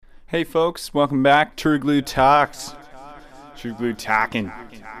Hey folks, welcome back. True Glue Talks. True Glue Talking.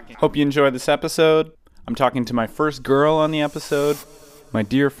 Hope you enjoyed this episode. I'm talking to my first girl on the episode, my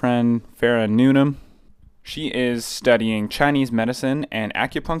dear friend Farah Noonan. She is studying Chinese medicine and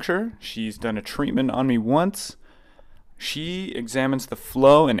acupuncture. She's done a treatment on me once. She examines the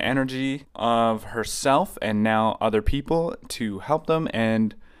flow and energy of herself and now other people to help them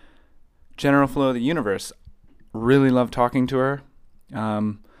and general flow of the universe. Really love talking to her.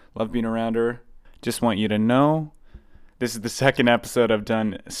 Love being around her. Just want you to know, this is the second episode I've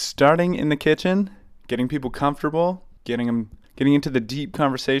done starting in the kitchen, getting people comfortable, getting into the deep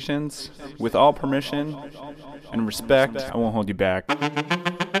conversations with all permission and respect. I won't hold you back.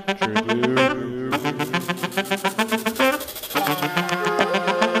 True Glue.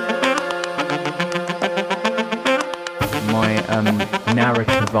 My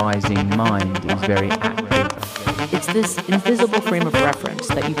narrativizing mind is very active. It's this invisible frame of reference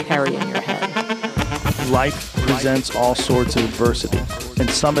that you carry in your head. Life presents all sorts of adversity, and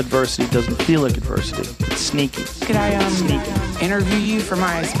some adversity doesn't feel like adversity. It's sneaky. Could I interview you for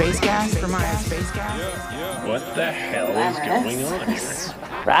my space gas? What the hell is going on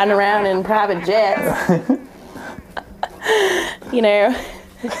here? Riding around in private jets.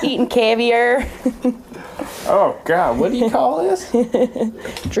 Eating caviar. Oh God, what do you call this?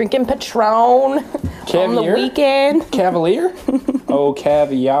 Drinking Patron. Caviar? On the weekend. Cavalier? Oh,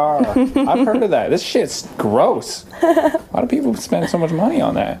 caviar. I've heard of that. This shit's gross. A lot of people spend so much money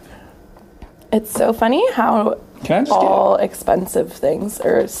on that. It's so funny how all expensive things,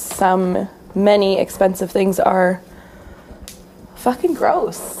 or many expensive things, are fucking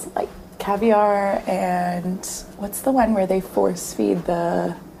gross. Like caviar and what's the one where they force feed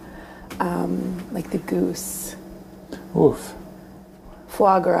the the goose? Oof.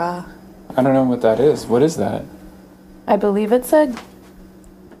 Foie gras. I don't know what that is. What is that? I believe it's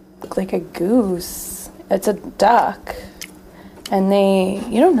like a goose. It's a duck. And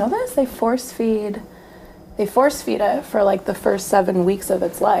you don't know this? They force feed it for like the first 7 weeks of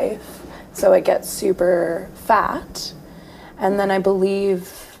its life. So it gets super fat. And then I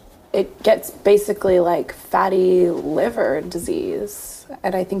believe it gets basically like fatty liver disease.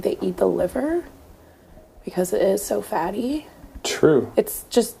 And I think they eat the liver because it is so fatty. True. It's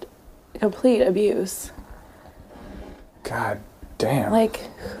just complete abuse. God damn. Like,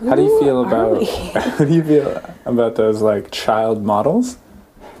 how do you feel about those like child models?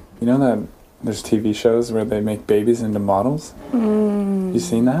 You know that there's TV shows where they make babies into models? You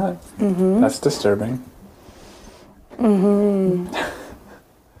seen that? Mm-hmm. That's disturbing. Mm-hmm.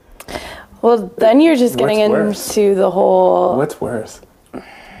 Well, then you're just getting into the whole... What's worse?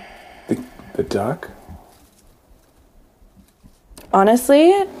 The duck?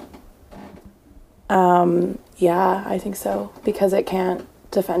 Honestly, yeah, I think so. Because it can't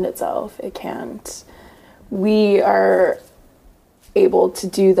defend itself. It can't. We are able to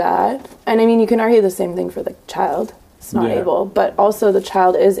do that. And I mean, you can argue the same thing for the child. It's not able. But also the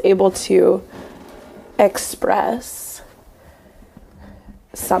child is able to express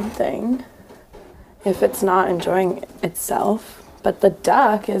something if it's not enjoying itself. But the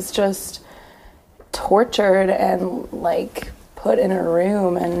duck is just tortured and like put in a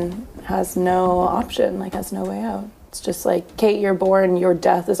room and has no option, like has no way out. It's just like, Kate, you're born, your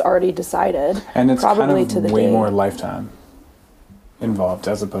death is already decided. And it's probably kind of way more lifetime involved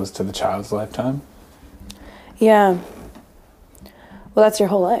as opposed to the child's lifetime. Yeah. Well, that's your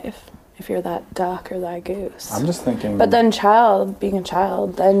whole life, if you're that duck or that goose. I'm just thinking... But then being a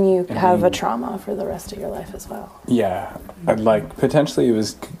child, then you have a trauma for the rest of your life as well. Yeah. Like, potentially it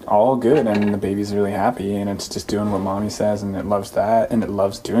was all good and the baby's really happy and it's just doing what mommy says and it loves that and it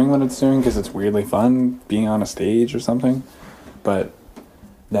loves doing what it's doing because it's weirdly fun being on a stage or something. But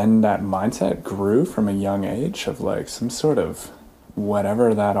then that mindset grew from a young age of like some sort of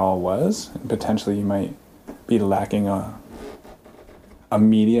whatever that all was. And potentially you might be lacking a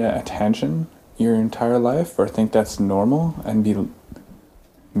media attention your entire life or think that's normal and be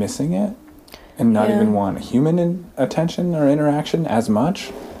missing it. And not even want human attention or interaction as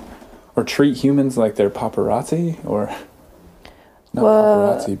much? Or treat humans like they're paparazzi? Or not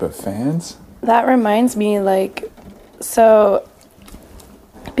paparazzi, but fans? That reminds me, so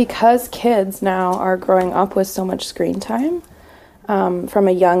because kids now are growing up with so much screen time from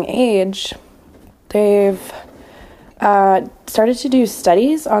a young age, they've started to do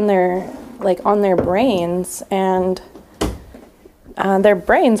studies on their brains, and their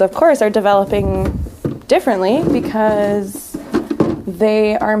brains, of course, are developing differently because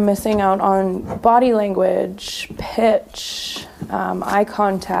they are missing out on body language, pitch, eye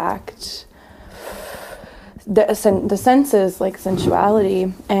contact, the senses, like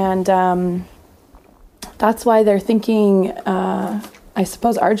sensuality, and that's why they're thinking, I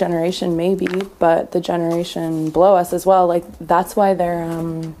suppose our generation maybe, but the generation below us as well, like that's why they're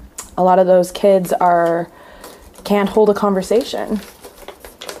a lot of those kids can't hold a conversation,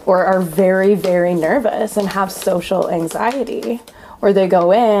 or are very, very nervous and have social anxiety, or they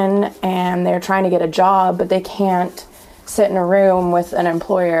go in and they're trying to get a job, but they can't sit in a room with an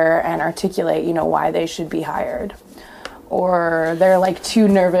employer and articulate, why they should be hired, or they're like too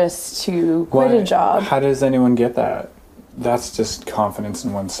nervous to quit a job. How does anyone get that? That's just confidence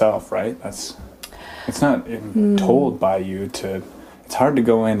in oneself, right? It's not told by you to. It's hard to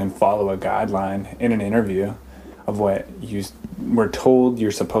go in and follow a guideline in an interview of what you were told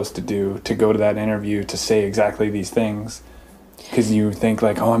you're supposed to do, to go to that interview to say exactly these things, because you think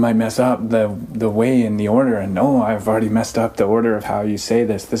like, oh, I might mess up the way and the order, and no, I've already messed up the order of how you say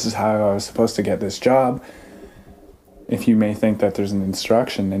this is how I was supposed to get this job. If you may think that there's an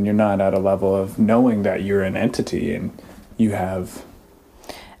instruction, then you're not at a level of knowing that you're an entity and you have,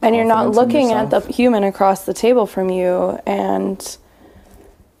 and you're not looking at the human across the table from you, and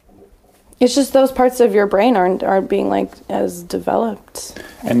it's just those parts of your brain aren't being like as developed,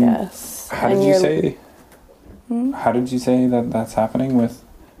 I guess. How did you say? How did you say that that's happening with?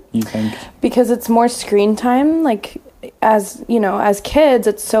 You think because it's more screen time. Like as kids,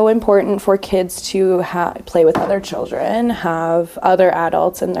 it's so important for kids to play with other children, have other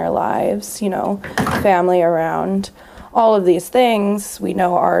adults in their lives, family around. All of these things we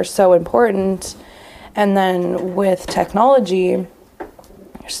know are so important, and then with technology,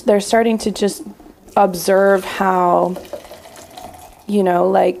 they're starting to just observe how,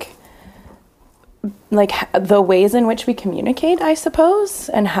 like the ways in which we communicate, I suppose,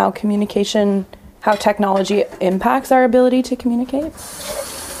 and how technology impacts our ability to communicate.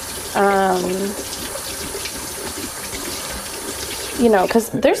 Because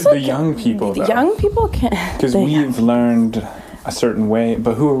there's the young people, though. The young people can. Because we've learned a certain way,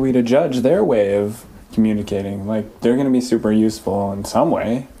 but who are we to judge their way of communicating? Like, they're going to be super useful in some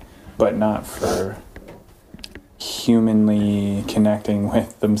way, but not for humanly connecting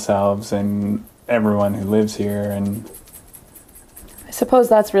with themselves and everyone who lives here. And I suppose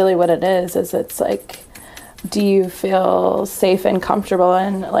that's really what it is it's like, do you feel safe and comfortable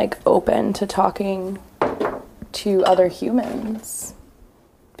and like open to talking to other humans?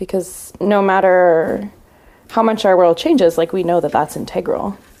 Because no matter how much our world changes, like we know that that's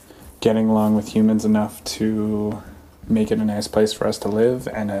integral. Getting along with humans enough to make it a nice place for us to live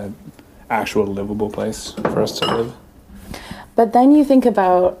and an actual livable place for us to live. But then you think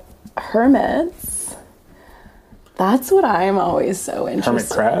about hermits. That's what I'm always so interested in. Hermit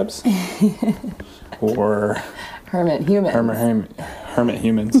crabs? Or hermit humans. Hermit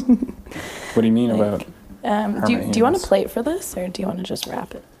humans. What do you mean about do you want a plate for this, or do you want to just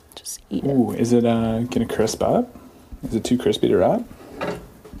wrap it? Just eat it. Ooh, is it gonna crisp up? Is it too crispy to wrap?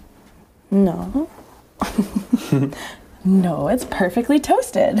 No. No, it's perfectly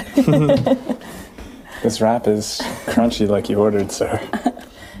toasted. This wrap is crunchy like you ordered, sir.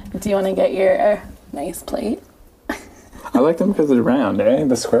 Do you want to get your nice plate? I like them because they're round, eh?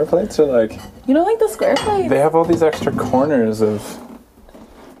 The square plates are like... You don't like the square plates? They have all these extra corners of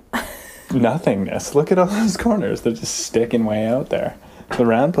nothingness. Look at all those corners. They're just sticking way out there. The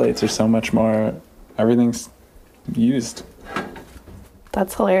round plates are so much more... Everything's used.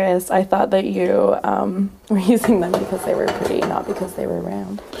 That's hilarious. I thought that you were using them because they were pretty, not because they were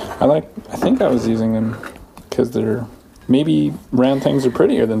round. I think I was using them because they're... Maybe round things are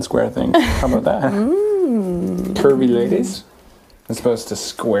prettier than square things. How about that? Curvy ladies, as opposed to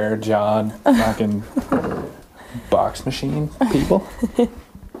square-jawed fucking box machine people.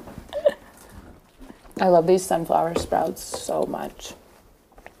 I love these sunflower sprouts so much.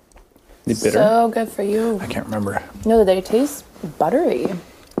 They bitter? So good for you. I can't remember. No, they taste buttery.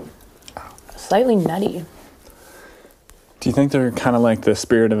 Slightly nutty. Do you think they're kind of like the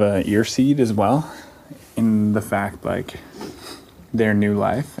spirit of a ear seed as well? In the fact, like, they're new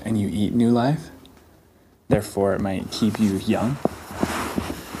life and you eat new life. Therefore, it might keep you young.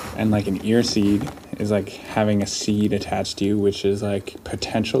 And like an ear seed is like having a seed attached to you, which is like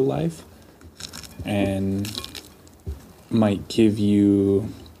potential life. And might give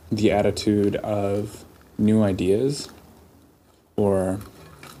you the attitude of new ideas. Or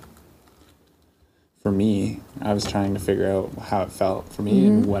for me, I was trying to figure out how it felt for me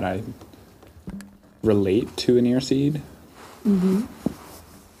and what I relate to an ear seed.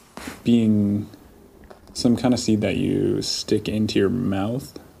 Being some kind of seed that you stick into your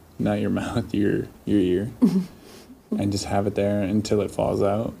mouth, not your mouth, your ear, and just have it there until it falls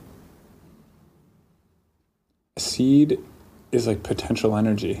out. seed is like potential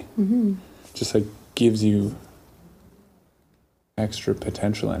energy. Just like gives you extra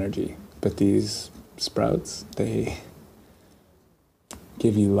potential energy. But these sprouts, they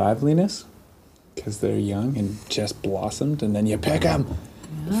give you liveliness because they're young and just blossomed, and then you pick them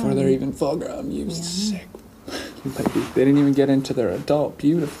before they're even full grown. You sick. They didn't even get into their adult,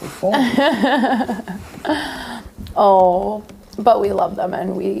 beautiful form. Oh, but we love them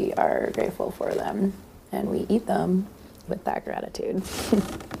and we are grateful for them and we eat them with that gratitude.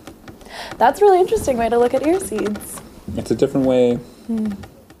 That's a really interesting way to look at ear seeds. It's a different way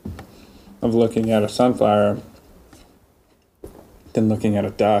of looking at a sunflower than looking at a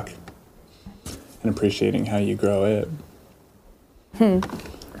duck and appreciating how you grow it. And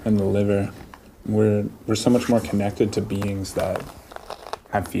the liver. We're so much more connected to beings that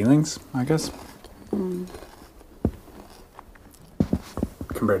have feelings, I guess.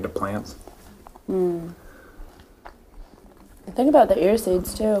 Compared to plants. The thing about the ear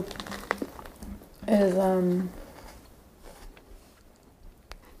seeds too is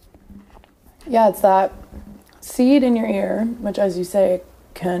it's that seed in your ear, which, as you say,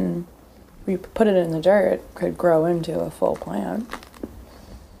 can, you put it in the dirt, could grow into a full plant.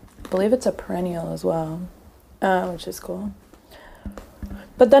 I believe it's a perennial as well, which is cool.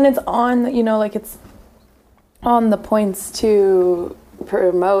 But then it's on, it's on the points to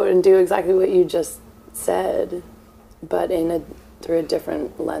promote and do exactly what you just said, but through a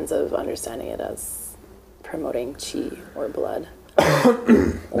different lens of understanding it as promoting chi or blood.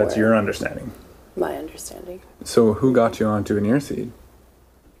 That's your understanding. My understanding. So who got you onto an ear seed?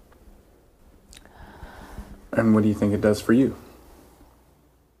 And what do you think it does for you?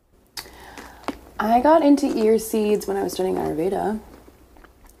 I got into ear seeds when I was studying Ayurveda.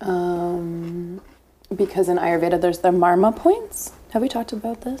 Because in Ayurveda there's the Marma points. Have we talked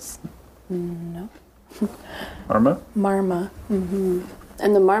about this? No. Marma? Marma.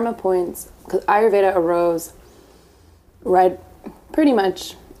 And the Marma points, because Ayurveda arose right pretty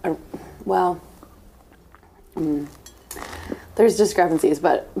much, there's discrepancies,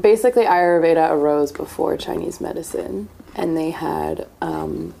 but basically Ayurveda arose before Chinese medicine, and they had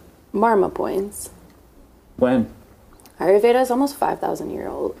Marma points. When? Ayurveda is almost 5,000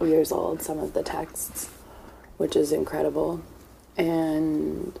 years old, some of the texts, which is incredible.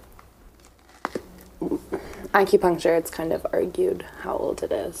 And acupuncture, it's kind of argued how old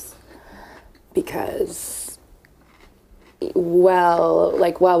it is, because well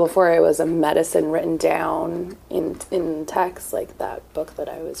before it was a medicine written down in text, like that book that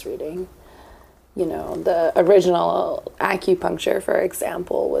I was reading, the original acupuncture, for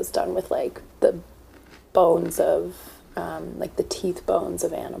example, was done with like the bones of like the teeth bones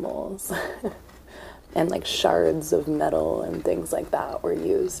of animals and like shards of metal and things like that were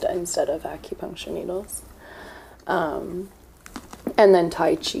used instead of acupuncture needles. And then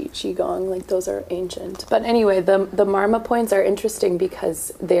Tai Chi, Qigong, like those are ancient. But anyway, the Marma points are interesting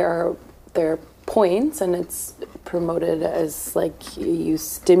because they're points, and it's promoted as like you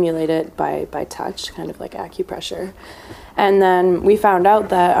stimulate it by touch, kind of like acupressure. And then we found out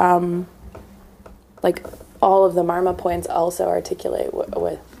that like all of the Marma points also articulate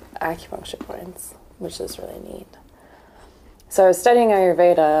with acupuncture points, which is really neat. So I was studying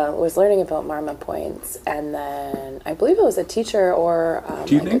Ayurveda, was learning about Marma points, and then I believe it was a teacher or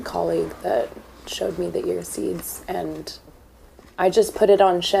a colleague that showed me the ear seeds, and I just put it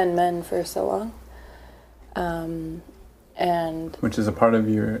on Shen Men for so long. And which is a part of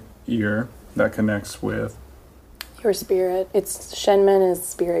your ear that connects with your spirit. It's Shen Men is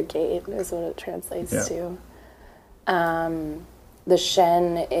spirit gate, is what it translates to. The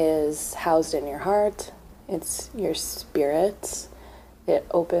Shen is housed in your heart. It's your spirit. It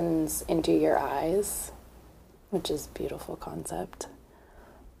opens into your eyes, which is a beautiful concept.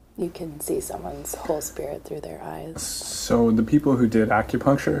 You can see someone's whole spirit through their eyes. So the people who did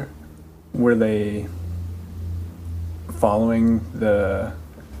acupuncture, were they following the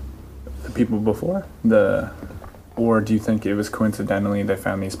people before? Or do you think it was coincidentally they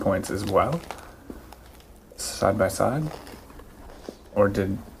found these points as well? Side by side? Or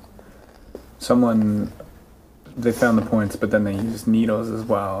did they found the points, but then they used needles as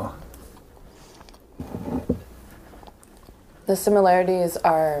well? The similarities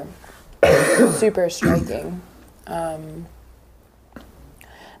are super striking.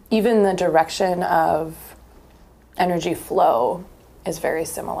 Even the direction of energy flow is very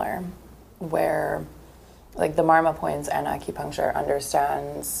similar, where like the Marma points and acupuncture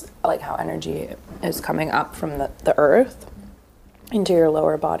understands like how energy is coming up from the earth into your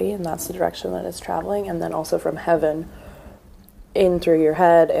lower body, and that's the direction that it's traveling, and then also from heaven in through your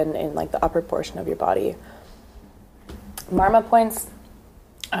head and in like the upper portion of your body. Marma points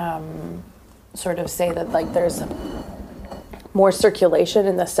sort of say that like there's more circulation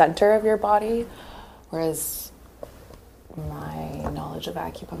in the center of your body, whereas my knowledge of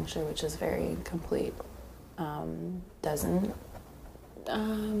acupuncture, which is very incomplete, doesn't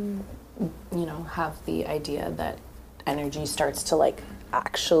have the idea that energy starts to like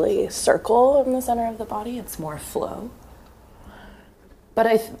actually circle in the center of the body. It's more flow. But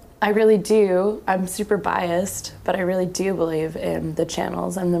I really do, I'm super biased, but I really do believe in the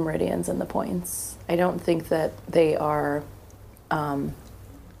channels and the meridians and the points. I don't think that they are...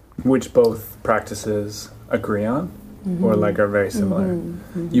 Which both practices agree on, or like are very similar.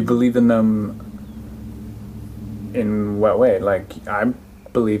 You believe in them in what way? Like, I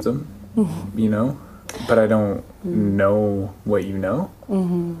believe them, but I don't know what you know.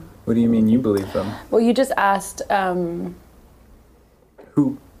 What do you mean you believe them? Well, you just asked...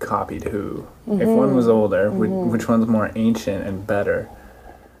 who copied who? If one was older, which one's more ancient and better?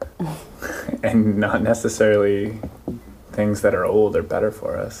 And not necessarily things that are old are better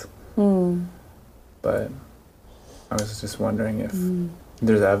for us. But I was just wondering if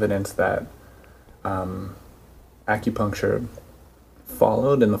there's evidence that acupuncture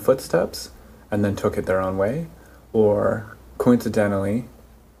followed in the footsteps and then took it their own way, or coincidentally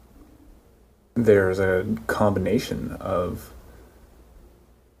there's a combination of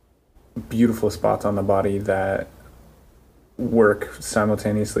beautiful spots on the body that work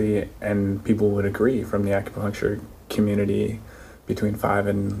simultaneously, and people would agree from the acupuncture community between 5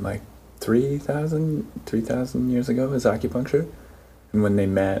 and like 3,000 years ago is acupuncture. And when they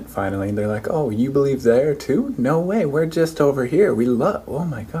met finally, they're like, oh, you believe there too? No way, we're just over here. Oh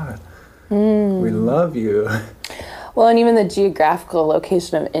my God, we love you. Well, and even the geographical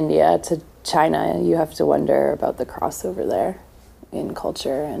location of India to China, you have to wonder about the crossover there in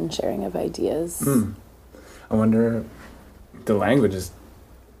culture and sharing of ideas. I wonder, the language is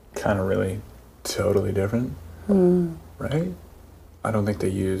kind of really totally different, right? I don't think they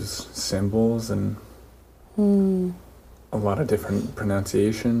use symbols and a lot of different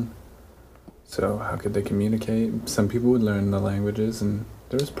pronunciation. So how could they communicate? Some people would learn the languages, and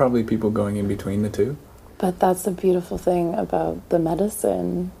there's probably people going in between the two. But that's the beautiful thing about the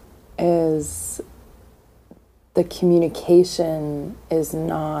medicine is the communication is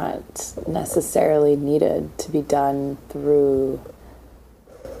not necessarily needed to be done through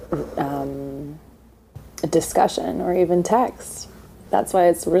a discussion or even text. That's why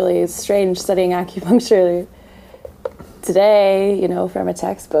it's really strange studying acupuncture today, from a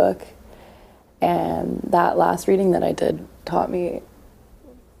textbook. And that last reading that I did taught me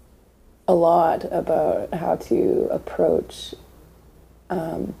a lot about how to approach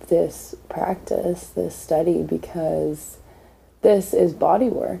this practice, this study, because this is body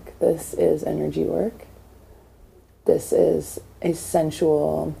work, this is energy work, this is a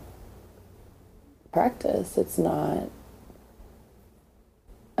sensual practice. It's not,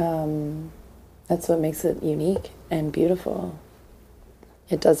 that's what makes it unique and beautiful.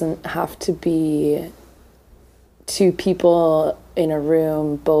 It doesn't have to be two people in a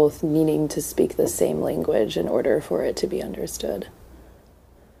room both needing to speak the same language in order for it to be understood.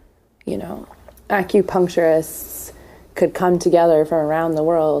 Acupuncturists could come together from around the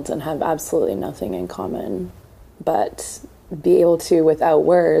world and have absolutely nothing in common, but be able to, without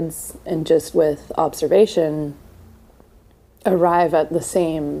words and just with observation, arrive at the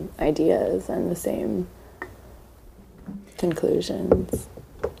same ideas and the same conclusions.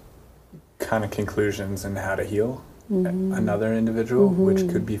 Kind of conclusions and how to heal another individual, which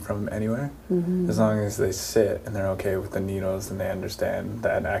could be from anywhere, as long as they sit and they're okay with the needles and they understand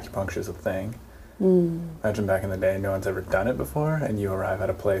that acupuncture is a thing. Imagine back in the day, no one's ever done it before, and you arrive at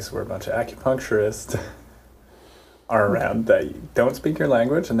a place where a bunch of acupuncturists are around that don't speak your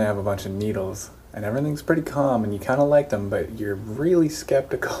language, and they have a bunch of needles, and everything's pretty calm, and you kind of like them, but you're really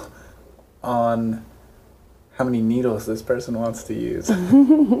skeptical on how many needles this person wants to use.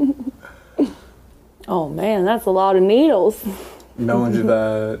 Oh man, that's a lot of needles. Non, je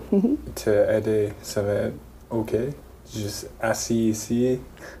vais te aider, ça va être okay. Just assis ici,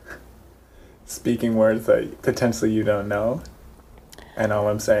 speaking words that potentially you don't know. And all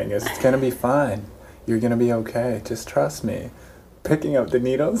I'm saying is, it's going to be fine. You're going to be okay. Just trust me. Picking up the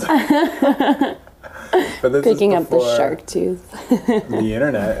needles. But this Picking is up the shark tooth. the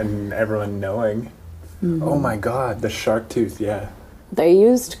internet and everyone knowing. Oh my God, the shark tooth, yeah. They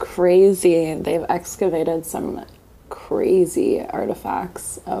used crazy, they've excavated some crazy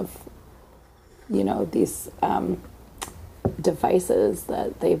artifacts of, these devices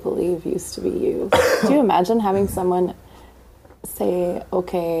that they believe used to be used. Do you imagine having someone say,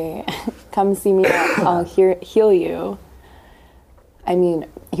 okay, come see me, I'll heal you, I mean,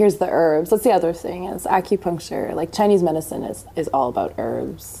 here's the herbs. That's the other thing is acupuncture, like Chinese medicine is all about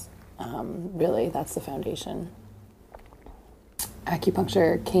herbs. Really, that's the foundation.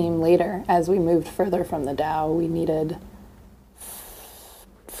 Acupuncture came later. As we moved further from the Tao, we needed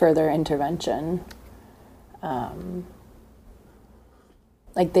further intervention.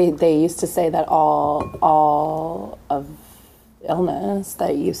 Like they used to say that all of illness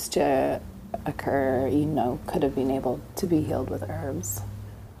that used to occur, could have been able to be healed with herbs.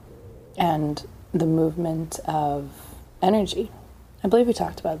 And the movement of energy. I believe we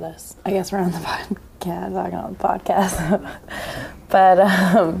talked about this. I guess we're on the podcast, talking on the podcast. But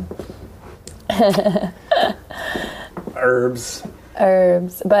Herbs.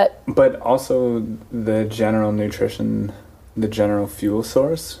 But also the general nutrition, the general fuel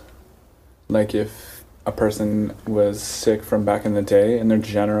source. Like if a person was sick from back in the day and their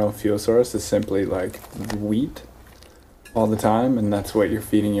general fuel source is simply like wheat all the time, and that's what you're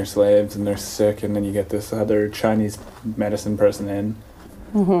feeding your slaves, and they're sick, and then you get this other Chinese medicine person in.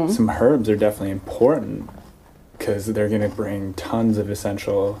 Mm-hmm. Some herbs are definitely important because they're going to bring tons of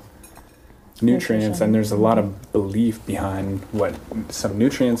essential nutrients, and there's a lot of belief behind what some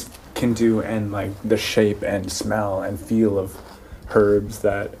nutrients can do, and like the shape and smell and feel of herbs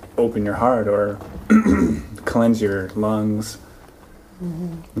that open your heart or cleanse your lungs.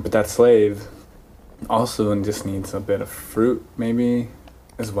 Mm-hmm. But that slave also just needs a bit of fruit maybe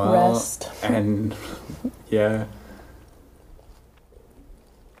as well. Rest. And yeah,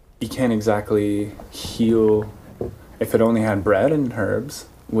 you can't exactly heal. If it only had bread and herbs,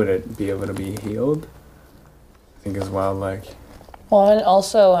 would it be able to be healed? I think as well, like, well, and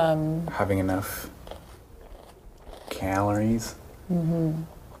also having enough calories. Mm-hmm.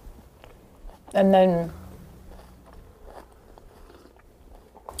 And then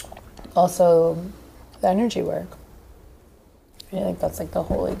also the energy work. I think that's like the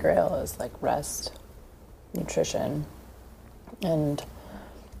holy grail is like rest, nutrition, and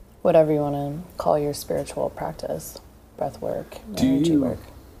whatever you want to call your spiritual practice, breath work, energy work.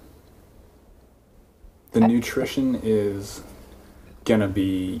 The nutrition is gonna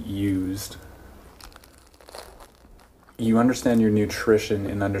be used. You understand your nutrition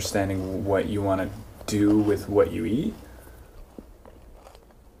in understanding what you want to do with what you eat.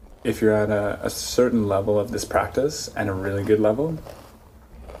 If you're at a certain level of this practice, and a really good level,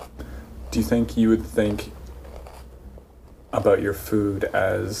 do you think you would think about your food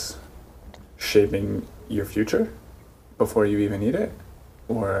as shaping your future before you even eat it?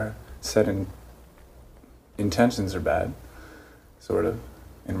 Or setting intentions are bad, sort of.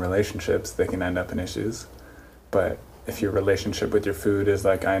 In relationships, they can end up in issues. But if your relationship with your food is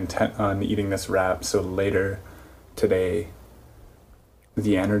like, I intend on eating this wrap, so later today,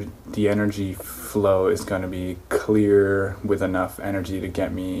 the energy flow is going to be clear with enough energy to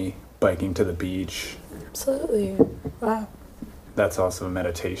get me biking to the beach. Absolutely. Wow. That's also a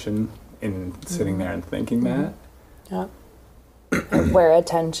meditation in sitting there and thinking that. Yeah. Where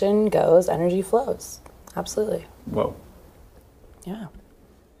attention goes, energy flows. Absolutely. Whoa. Yeah.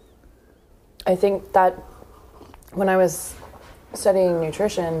 I think that when I was studying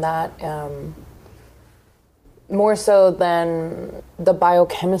nutrition, that more so than the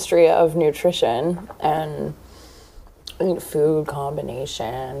biochemistry of nutrition and food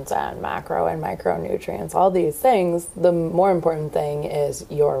combinations and macro and micronutrients, all these things, the more important thing is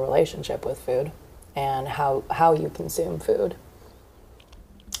your relationship with food and how you consume food.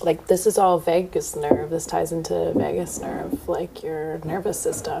 Like, this is all vagus nerve. This ties into vagus nerve, like your nervous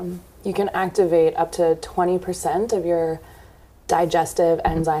system. You can activate up to 20% of your digestive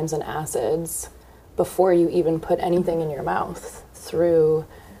enzymes and acids before you even put anything in your mouth through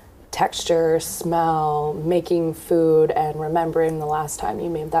texture, smell, making food, and remembering the last time you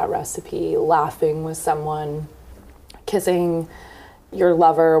made that recipe, laughing with someone, kissing your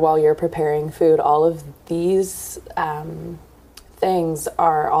lover while you're preparing food. All of these things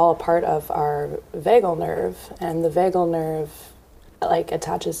are all a part of our vagal nerve, and the vagal nerve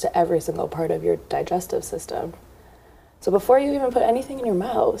attaches to every single part of your digestive system. So before you even put anything in your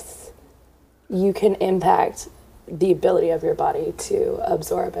mouth, you can impact the ability of your body to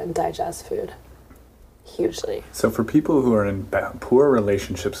absorb and digest food hugely. So for people who are in poor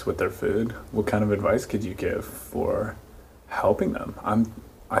relationships with their food, what kind of advice could you give for helping them?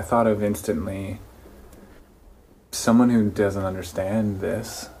 I thought of instantly someone who doesn't understand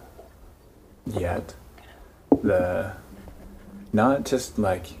this yet. Not just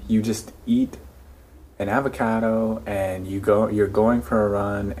like you just eat an avocado and you're going for a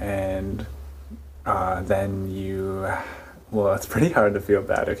run, and then it's pretty hard to feel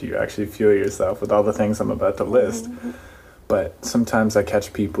bad if you actually fuel yourself with all the things I'm about to list. but sometimes I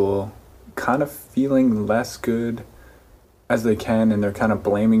catch people kind of feeling less good as they can, and they're kind of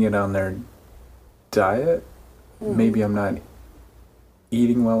blaming it on their diet. Maybe I'm not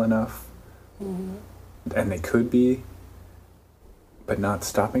eating well enough, and they could be, but not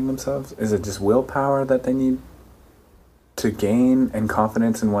stopping themselves. Is it just willpower that they need to gain, and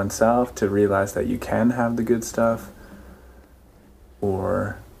confidence in oneself to realize that you can have the good stuff?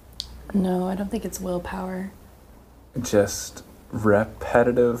 Or No, I don't think it's willpower. just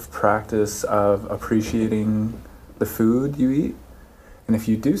repetitive practice of appreciating the food you eat? And if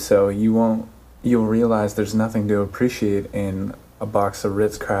you do so, you'll realize there's nothing to appreciate in a box of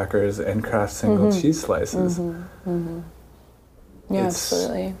Ritz crackers and Kraft single cheese slices. Yeah, It's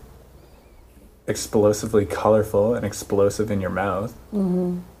absolutely. explosively colorful and explosive in your mouth.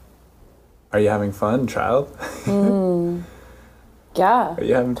 Are you having fun, child? Yeah. Are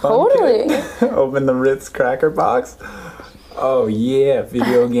you having fun? Totally. kid? Open the Ritz cracker box. Oh yeah,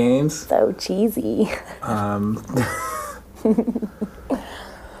 video games. So cheesy.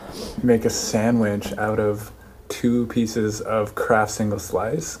 Make a sandwich out of 2 pieces of Kraft single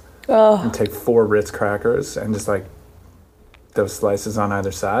slice. Oh, And take 4 Ritz crackers and just like those slices on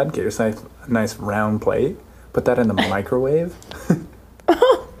either side. Get yourself a nice round plate. Put that in the microwave.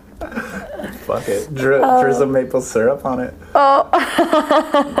 Fuck it. Drizzle maple syrup on it.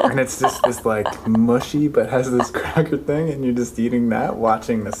 And it's just this like mushy but has this cracker thing, and you're just eating that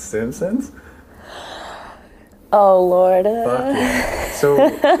watching The Simpsons. oh Lord. Fuck yeah. So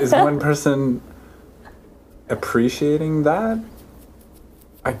is one person appreciating that?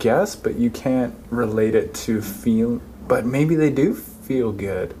 I guess, but you can't relate it to feel, but maybe they do feel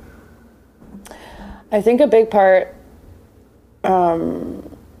good. I think a big part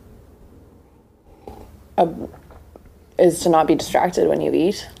is to not be distracted when you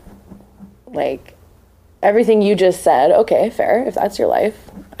eat. Like, everything you just said, okay, fair. If that's your life,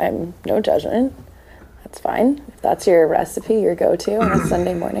 I'm no judgment. That's fine. If that's your recipe, your go-to on a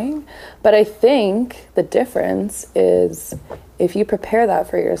Sunday morning. But I think the difference is if you prepare that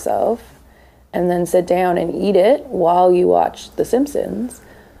for yourself and then sit down and eat it while you watch The Simpsons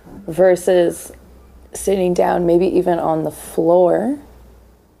versus sitting down, maybe even on the floor.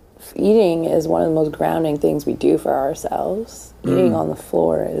 Eating is one of the most grounding things we do for ourselves. Eating on the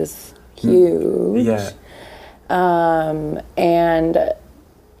floor is huge. Yeah. And,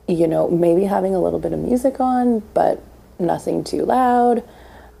 you know, maybe having a little bit of music on, but nothing too loud.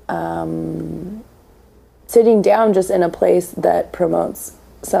 Sitting down just in a place that promotes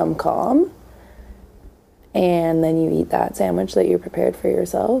some calm. And then you eat that sandwich that you prepared for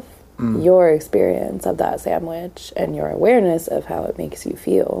yourself. Your experience of that sandwich and your awareness of how it makes you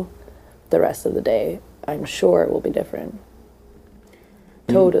feel the rest of the day, I'm sure it will be different.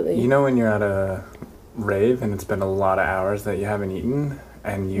 Totally. You know when you're at a rave and it's been a lot of hours that you haven't eaten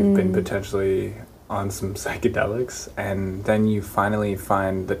and you've been potentially on some psychedelics, and then you finally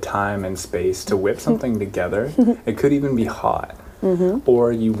find the time and space to whip something together. It could even be hot.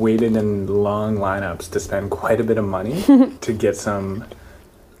 Or you waited in long lineups to spend quite a bit of money to get some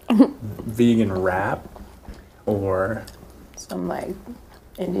vegan wrap or Some like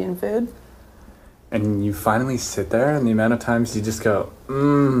Indian food. and you finally sit there, and the amount of times you just go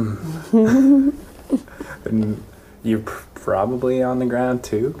and you're probably on the ground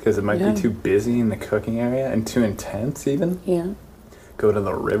too, because it might Yeah. be too busy in the cooking area and too intense even. Yeah. Go to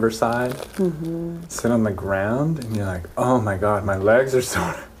the riverside, sit on the ground, and you're like, oh my god, my legs are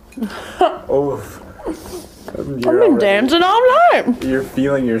sore. Oh, I've been dancing all night. You're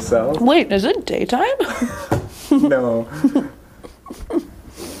feeling yourself. Wait, is it daytime? No.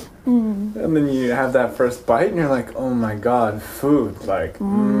 And then you have that first bite, and you're like, oh my god, food. Like,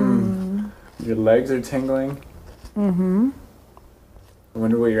 your legs are tingling. I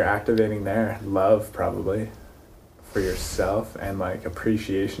wonder what you're activating there. Love, probably, for yourself, and like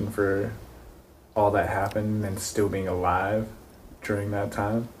appreciation for all that happened and still being alive during that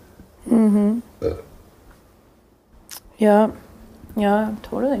time. Yeah. Yeah,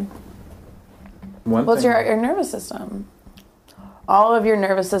 totally. One What's thing, your nervous system? All of your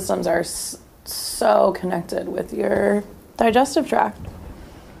nervous systems are so connected with your digestive tract.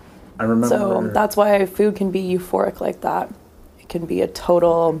 I remember. So that's why food can be euphoric like that. It can be a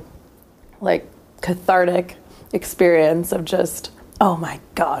total, like, cathartic experience of just, oh my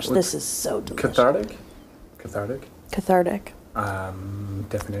gosh, this is so delicious. Cathartic? Cathartic.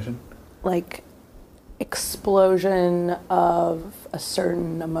 Definition? Like, explosion of a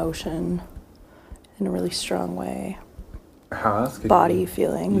certain emotion in a really strong way. How else could Body you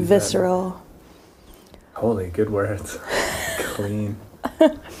feeling, use that? visceral. Holy, good words. Clean.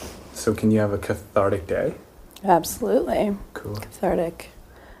 So can you have a cathartic day? Absolutely. Cool. Cathartic.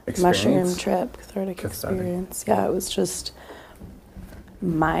 Experience? Mushroom trip, cathartic experience. Yeah, it was just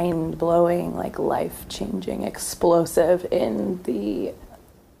mind-blowing, like life-changing, explosive in the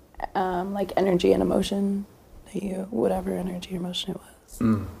like energy and emotion that you, whatever energy or emotion it was.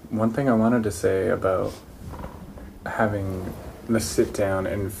 One thing I wanted to say about having the sit down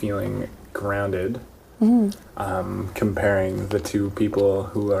and feeling grounded, comparing the two people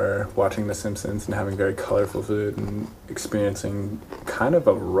who are watching The Simpsons and having very colorful food and experiencing kind of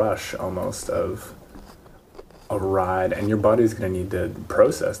a rush almost of a ride, and your body's going to need to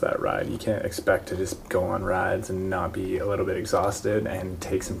process that ride. You can't expect to just go on rides and not be a little bit exhausted and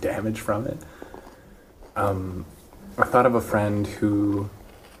take some damage from it. I thought of a friend who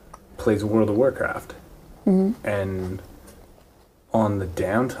plays World of Warcraft, and on the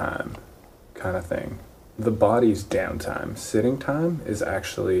downtime kind of thing, the body's downtime, sitting time, is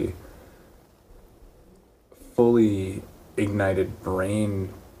actually fully ignited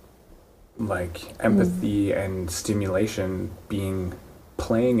brain, like empathy and stimulation,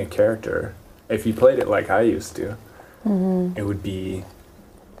 playing a character. If you played it like I used to, it would be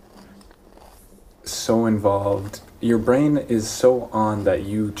so involved. Your brain is so on that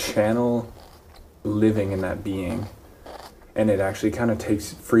you channel living in that being, and it actually kind of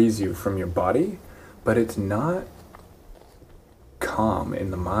frees you from your body, but it's not calm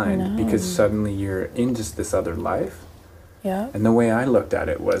in the mind because suddenly you're in just this other life. Yeah. And the way I looked at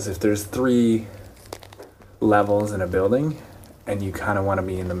it was, if there's 3 levels in a building and you kind of want to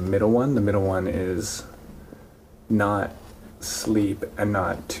be in the middle one is not sleep and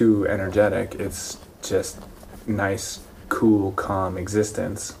not too energetic. It's just nice, cool, calm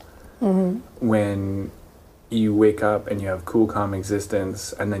existence. When you wake up and you have cool, calm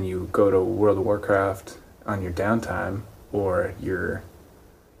existence, and then you go to World of Warcraft on your downtime, or you're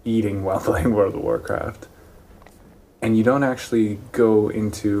eating while playing World of Warcraft, and you don't actually go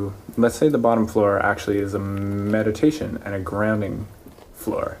into, let's say the bottom floor actually is a meditation and a grounding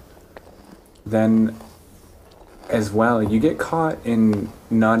floor, then as well, you get caught in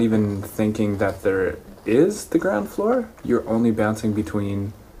not even thinking that there is the ground floor. You're only bouncing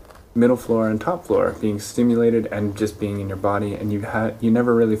between middle floor and top floor, being stimulated and just being in your body, and you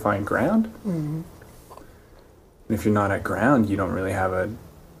never really find ground. And if you're not at ground, you don't really have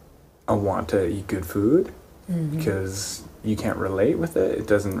a want to eat good food, because you can't relate with it. It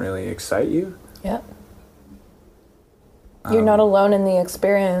doesn't really excite you. Yeah. You're not alone in the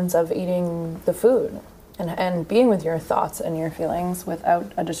experience of eating the food and being with your thoughts and your feelings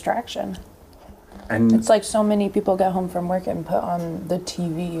without a distraction. And It's like so many people get home from work and put on the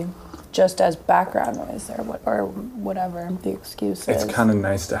TV just as background noise or whatever the excuse is. it's kind of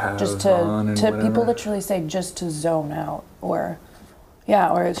nice to have Just on and to whatever. people literally say just to zone out, or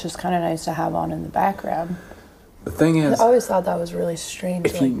it's just kind of nice to have on in the background. The thing I is, always thought that was really strange.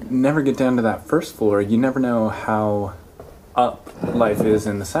 if you never get down to that first floor, you never know how up life is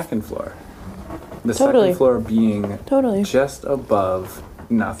in the second floor. The Totally. second floor being Totally. just above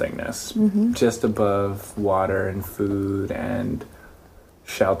nothingness, just above water and food and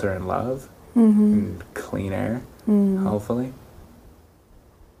shelter and love and clean air, hopefully.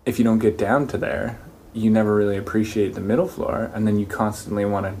 If you don't get down to there, you never really appreciate the middle floor, and then you constantly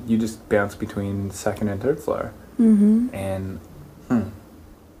you just bounce between second and third floor. And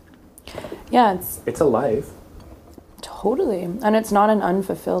Yeah, it's a life. totally. And it's not an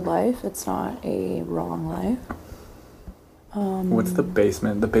unfulfilled life. It's not a wrong life. What's the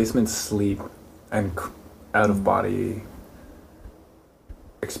basement? The basement's sleep and out of body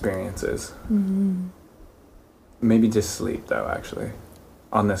experiences. Maybe just sleep, though, actually,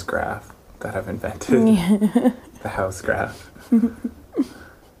 on this graph that I've invented. The house graph.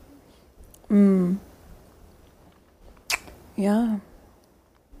 Yeah.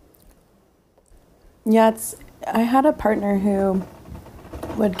 Yeah, I had a partner who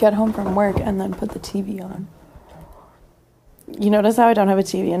would get home from work and then put the TV on. You notice how I don't have a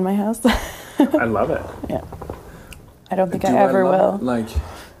TV in my house? I love it. Yeah. I don't think Do I ever love will. it? Like,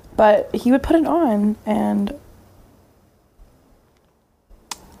 But he would put it on, and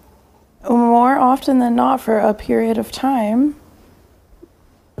more often than not, for a period of time,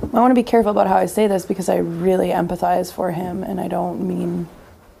 I want to be careful about how I say this because I really empathize for him, and I don't mean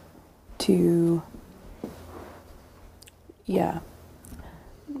to, yeah.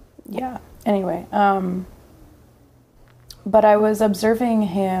 Anyway, but I was observing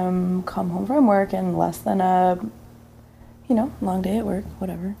him come home from work in less than a, long day at work,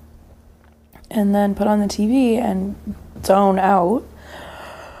 whatever, and then put on the TV and zone out.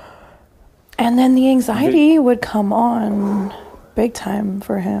 And then the anxiety would come on big time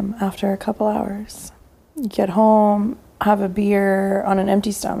for him after a couple hours. get home, have a beer on an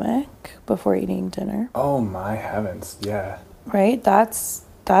empty stomach before eating dinner. Oh my heavens, yeah. Right? That's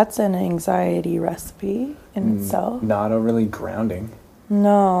an anxiety recipe in itself. Not overly grounding.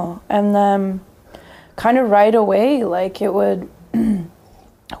 No. And then kind of right away, like it would,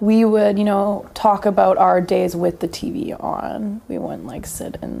 we would, talk about our days with the TV on. We wouldn't like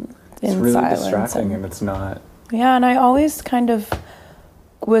sit in really silence. Distracting and it's not. Yeah, and I always kind of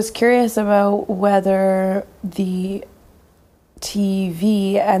was curious about whether the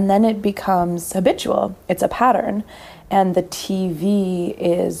TV, and then it becomes habitual. It's a pattern. And the TV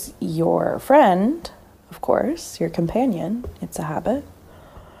is your friend, of course, your companion. It's a habit.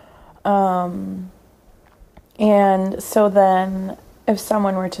 And so then if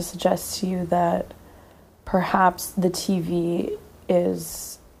someone were to suggest to you that perhaps the TV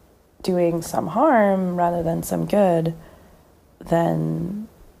is doing some harm rather than some good, then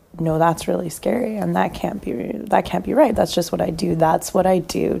no, that's really scary, and that can't be right. That's just what I do. That's what I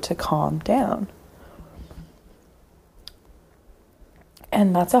do to calm down.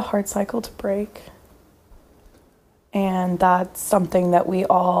 And that's a hard cycle to break. And that's something that we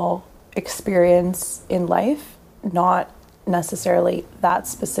all experience in life, not necessarily that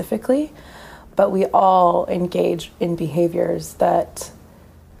specifically, but we all engage in behaviors that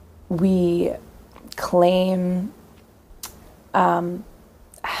we claim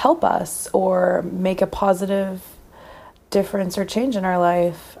help us or make a positive difference or change in our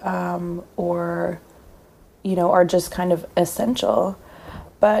life, or, are just kind of essential.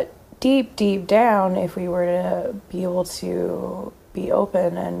 But deep, deep down, if we were to be able to be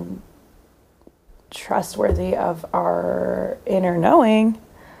open and trustworthy of our inner knowing,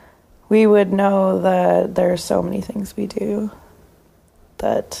 we would know that there are so many things we do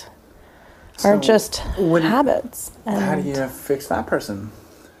that are just habits. And how do you fix that person?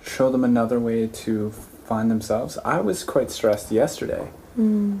 Show them another way to find themselves? I was quite stressed yesterday,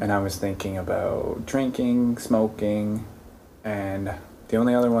 and I was thinking about drinking, smoking, and the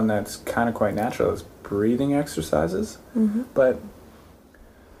only other one that's kind of quite natural is breathing exercises. But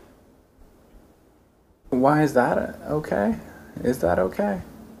why is that okay? Is that okay?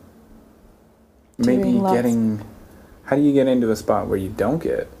 Maybe how do you get into a spot where you don't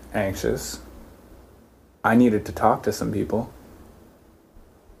get anxious? I needed to talk to some people,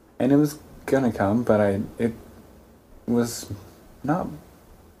 and it was gonna come, but it was not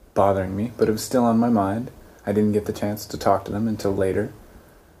bothering me, but it was still on my mind. I didn't get the chance to talk to them until later.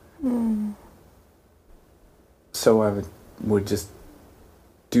 So I would just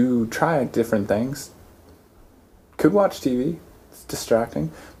try different things. Could watch TV. It's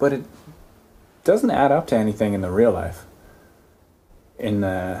distracting, but it doesn't add up to anything in the real life. In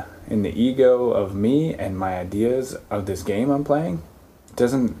the ego of me and my ideas of this game I'm playing, it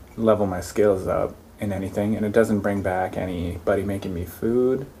doesn't level my skills up in anything, and it doesn't bring back anybody making me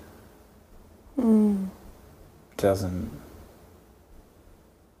food. It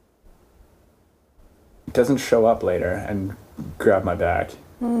doesn't show up later and grab my back.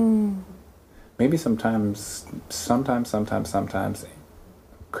 Maybe sometimes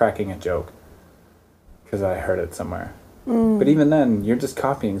cracking a joke because I heard it somewhere. But even then, you're just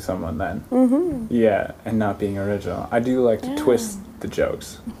copying someone then. Yeah, and not being original. I do like to twist the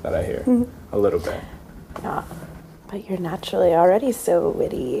jokes that I hear a little bit. Yeah, but you're naturally already so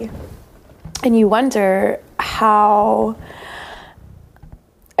witty. And you wonder how,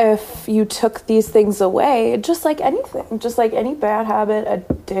 if you took these things away, just like anything, just like any bad habit,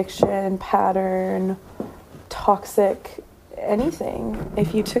 addiction, pattern, toxic, anything,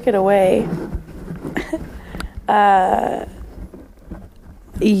 if you took it away,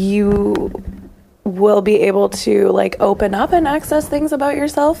 you will be able to like open up and access things about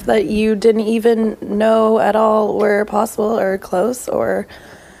yourself that you didn't even know at all were possible or close or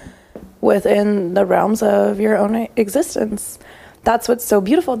within the realms of your own existence. That's what's so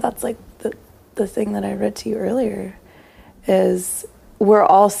beautiful. That's like the thing that I read to you earlier, is we're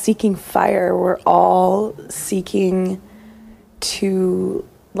all seeking fire. We're all seeking to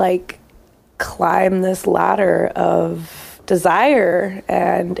like climb this ladder of desire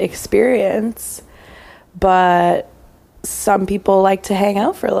and experience, but some people like to hang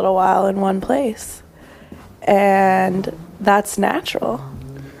out for a little while in one place, and that's natural.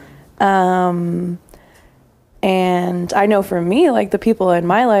 And I know for me, like the people in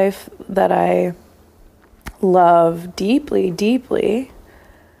my life that I love deeply, deeply,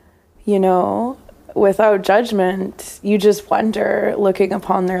 without judgment, you just wonder, looking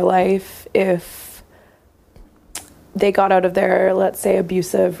upon their life, if they got out of their, let's say,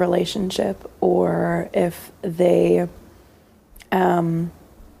 abusive relationship, or if they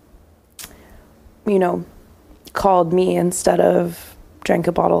you know, called me instead of drank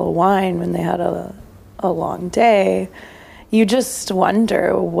a bottle of wine when they had a long day, you just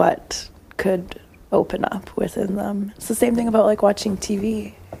wonder what could open up within them. It's the same thing about like watching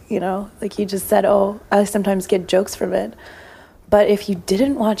TV, you know, like you just said, oh, I sometimes get jokes from it. But if you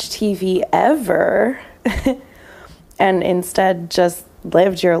didn't watch TV ever and instead just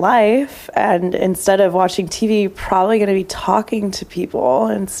lived your life, and instead of watching TV, you're probably going to be talking to people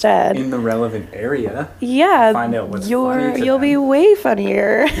instead. In the relevant area. Yeah. Find out what's funny to you'll them. be way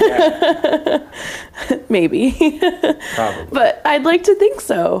funnier. Yeah. Maybe. Probably. But I'd like to think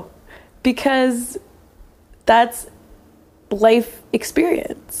so, because that's life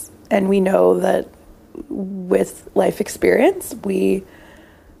experience. And we know that with life experience,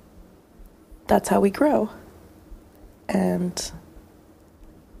 that's how we grow and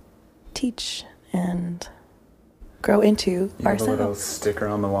teach and grow into You have ourselves. a little sticker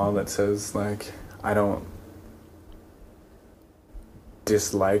on the wall that says, like, I don't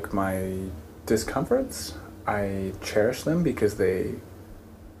dislike my discomforts. I cherish them because they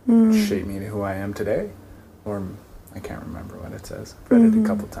shape me to who I am today. Or I can't remember what it says. I've read it a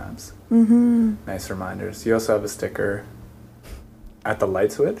couple times. Nice reminders. You also have a sticker at the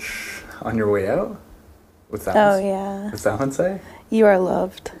light switch on your way out. What's that Oh, one? yeah. What's that one say? You are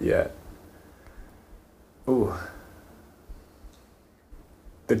loved. Yeah. Ooh.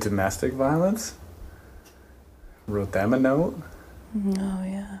 The domestic violence? Wrote them a note. Oh,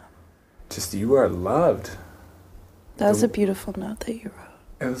 yeah. Just, you are loved. That was a beautiful note that you wrote.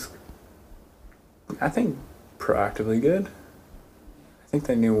 It was, I think, proactively good. I think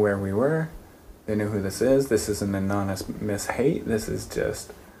they knew where we were. They knew who this is. This isn't anonymous hate. This is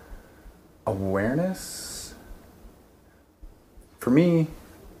just awareness. For me,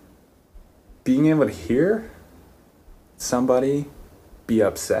 being able to hear somebody be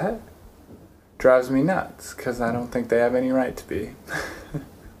upset drives me nuts, because I don't think they have any right to be.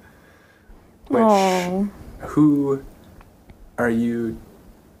 Which, Oh. who are you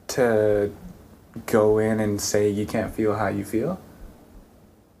to go in and say you can't feel how you feel?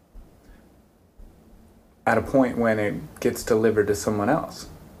 At a point when it gets delivered to someone else.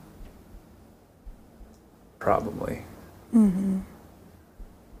 Probably.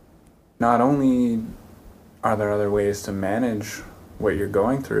 Not only are there other ways to manage what you're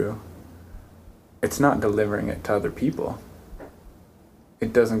going through, it's not delivering it to other people.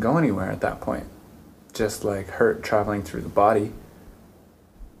 It doesn't go anywhere at that point. Just like hurt traveling through the body,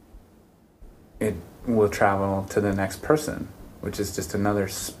 it will travel to the next person, which is just another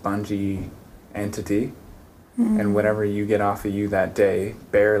spongy entity. And whatever you get off of you that day,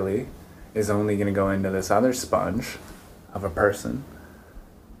 barely, is only going to go into this other sponge of a person.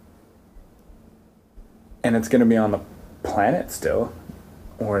 And it's going to be on the planet still,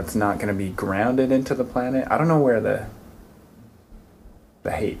 or it's not going to be grounded into the planet. I don't know where the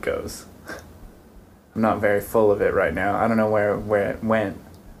hate goes. I'm not very full of it right now. I don't know where it went.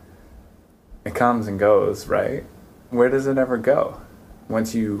 It comes and goes, right? Where does it ever go?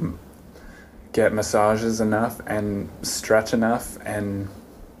 Once you get massages enough and stretch enough and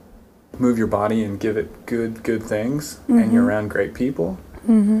move your body and give it good things, and you're around great people,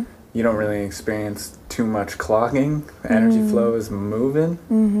 you don't really experience too much clogging. The energy flow is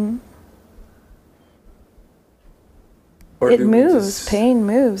moving. Or It do we moves. just- Pain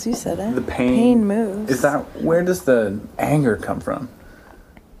moves. You said it. The pain. Pain moves. Is that, where does the anger come from?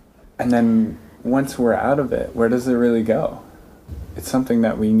 And then once we're out of it, where does it really go? It's something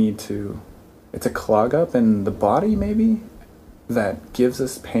that we need to, it's a clog up in the body maybe that gives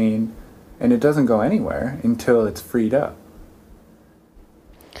us pain, and it doesn't go anywhere until it's freed up.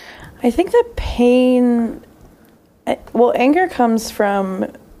 I think that pain, well, anger comes from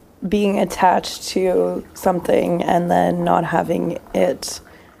being attached to something and then not having it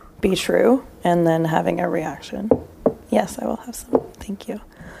be true and then having a reaction. Yes, I will have some. Thank you.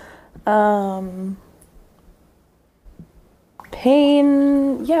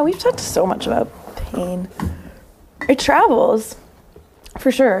 Pain, yeah, we've talked so much about pain. It travels.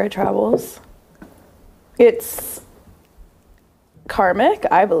 For sure, it travels. It's karmic,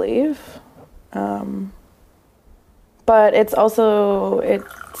 I believe. But it's also,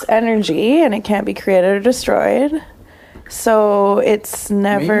 it's energy, and it can't be created or destroyed. So it's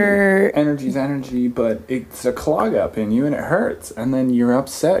never... Maybe energy's energy, but it's a clog up in you and it hurts. And then you're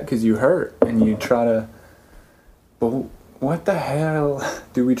upset because you hurt, and you try to... Well, what the hell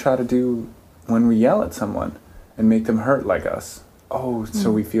do we try to do when we yell at someone and make them hurt like us? Oh,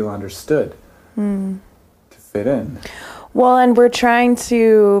 so we feel understood. To fit in. Well, and we're trying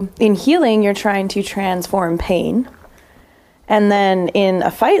to... In healing, you're trying to transform pain. And then in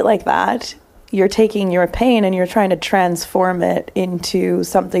a fight like that, you're taking your pain and you're trying to transform it into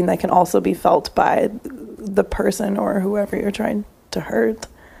something that can also be felt by the person or whoever you're trying to hurt.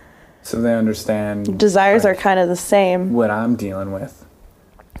 So they understand. Desires are kind of the same. What I'm dealing with.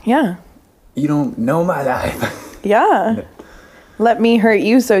 Yeah. You don't know my life. Yeah. Let me hurt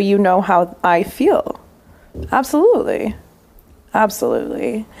you so you know how I feel. Absolutely.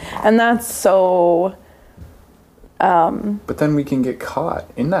 Absolutely. And that's so... but then we can get caught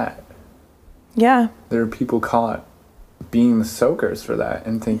in that. Yeah. There are people caught being the soakers for that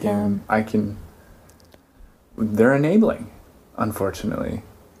and thinking, I can... They're enabling, unfortunately.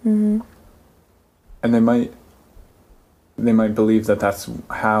 Mm-hmm. And they might believe that that's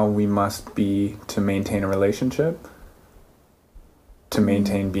how we must be to maintain a relationship, to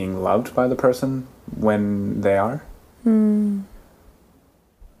maintain being loved by the person when they are.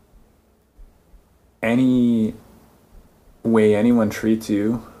 Any way anyone treats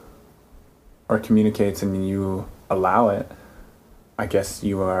you or communicates and you allow it, I guess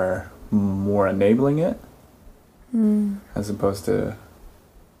you are more enabling it as opposed to,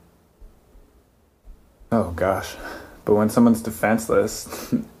 oh gosh. But when someone's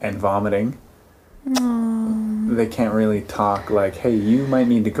defenseless and vomiting, they can't really talk like, hey, you might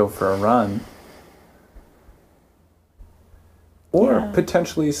need to go for a run. Or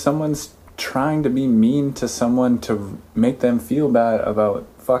potentially someone's trying to be mean to someone to make them feel bad about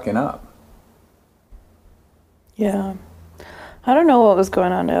fucking up. Yeah. I don't know what was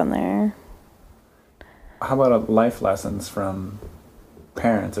going on down there. How about life lessons from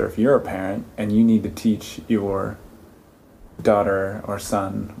parents, or if you're a parent and you need to teach your daughter or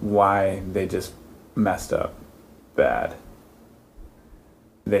son why they just messed up bad.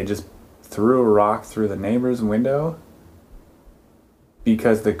 They just threw a rock through the neighbor's window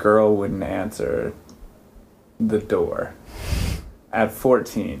because the girl wouldn't answer the door at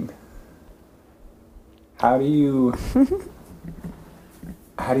 14. How do you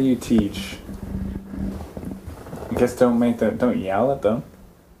teach? I guess don't yell at them.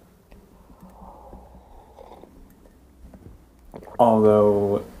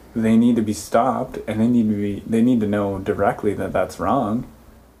 Although they need to be stopped and they need to know directly that that's wrong.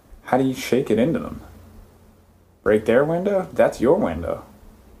 How do you shake it into them? Break their window? That's your window.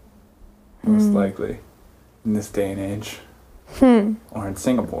 Most likely. In this day and age. Or in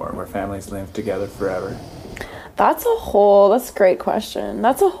Singapore, where families live together forever. That's a great question.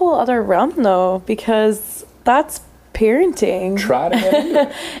 That's a whole other realm, though, because that's parenting. Try to get into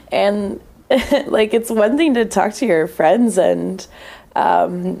it. And, like, it's one thing to talk to your friends and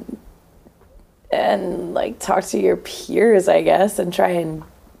like, talk to your peers, I guess, and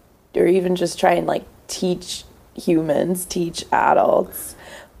or even just try and, like, teach adults.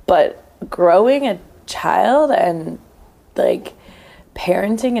 But growing a child and, like,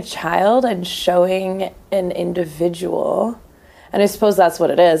 parenting a child and showing an individual, and I suppose that's what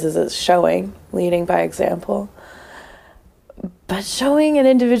it is it's showing, leading by example, but showing an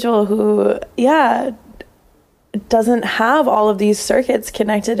individual who doesn't have all of these circuits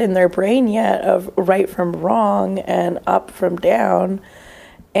connected in their brain yet of right from wrong and up from down.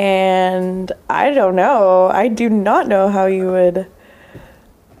 And I do not know how you would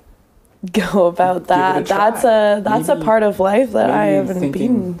go about that. That's a part of life that I haven't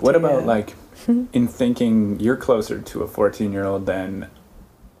been to. What about, like, in thinking you're closer to a 14-year-old than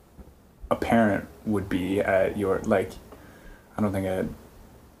a parent would be at your, like, I don't think a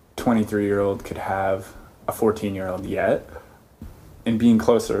 23-year-old could have a 14-year-old yet, and being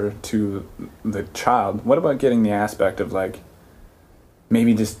closer to the child. What about getting the aspect of, like,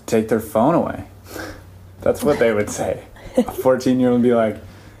 maybe just take their phone away? That's what they would say. A 14-year-old would be like,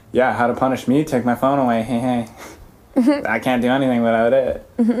 yeah, how to punish me? Take my phone away. Hey. I can't do anything without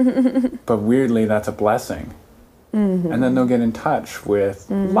it. But weirdly, that's a blessing. Mm-hmm. And then they'll get in touch with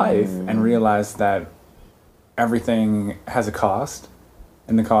life and realize that everything has a cost,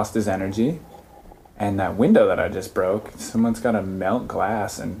 and the cost is energy. And that window that I just broke, someone's got to melt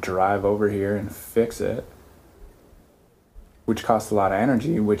glass and drive over here and fix it, which costs a lot of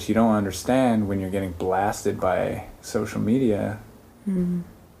energy, which you don't understand when you're getting blasted by social media.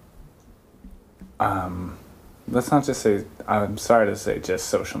 Let's not just say, I'm sorry to say just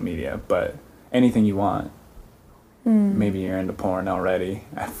social media, but anything you want. Maybe you're into porn already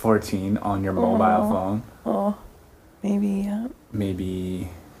at 14 on your mobile phone. Oh, maybe, yeah. Maybe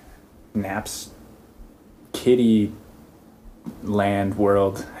Naps Kitty Land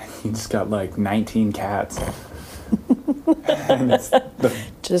World. You just got like 19 cats. And it's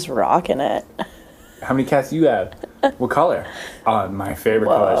just rocking it. How many cats do you have? What color? My favorite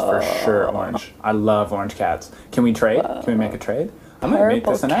color is for sure orange. I love orange cats. Can we trade? Can we make a trade? I might make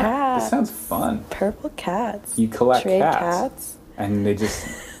Purple this an app. cats. This sounds fun. Purple cats. You collect Trade cats, and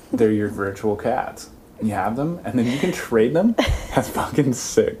they're your virtual cats. You have them, and then you can trade them. That's fucking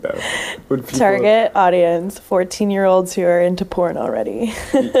sick, though. Would people, Target audience, 14-year-olds who are into porn already.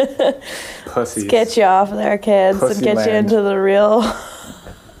 pussies. Get you off there, kids, Pussy and get you land. into the real.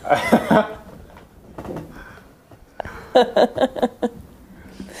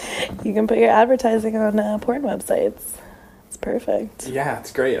 You can put your advertising on porn websites. It's perfect. Yeah,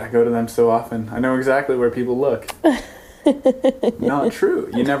 it's great. I go to them so often. I know exactly where people look. Not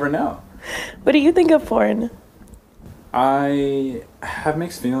true. You never know. What do you think of porn? I have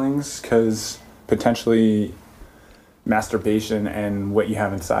mixed feelings because potentially masturbation and what you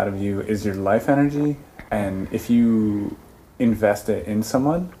have inside of you is your life energy. And if you invest it in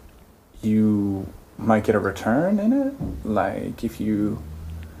someone, you might get a return in it. Like if you...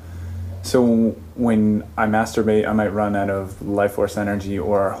 So when I masturbate, I might run out of life force energy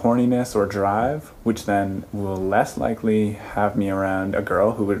or horniness or drive, which then will less likely have me around a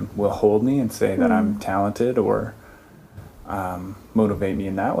girl who will hold me and say that I'm talented or motivate me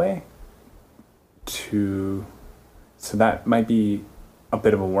in that way. So that might be a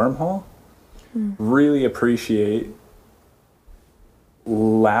bit of a wormhole. Really appreciate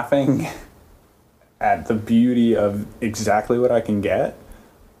laughing at the beauty of exactly what I can get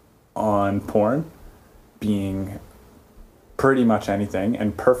on porn being pretty much anything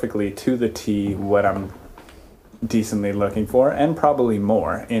and perfectly to the T what I'm decently looking for and probably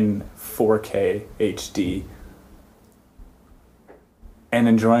more in 4K HD and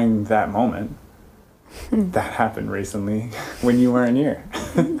enjoying that moment. That happened recently when you weren't here.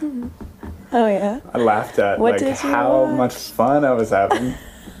 Oh, yeah? I laughed at What like did you how watch? much fun I was having.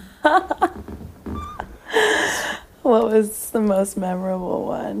 What was the most memorable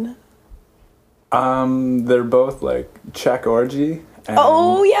one? They're both like Czech orgy and,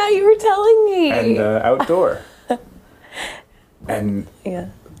 Oh, yeah, you were telling me. and outdoor. And Yeah.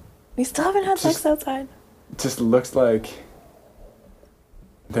 We still haven't had sex outside. just looks like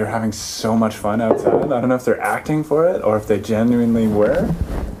they're having so much fun outside. I don't know if they're acting for it or if they genuinely were.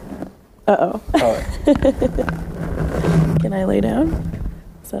 Uh-oh. Oh, Can I lay down?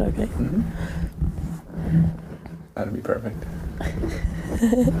 Is that okay? that'd be perfect.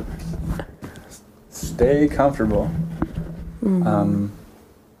 Stay comfortable.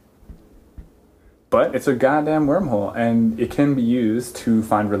 But it's a goddamn wormhole, and it can be used to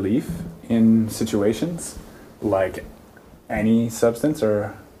find relief in situations like any substance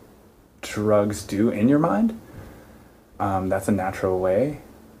or drugs do in your mind. That's a natural way.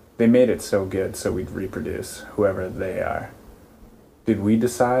 They made it so good so we'd reproduce, whoever they are. Did we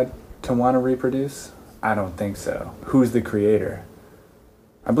decide to want to reproduce? I don't think so. Who's the creator?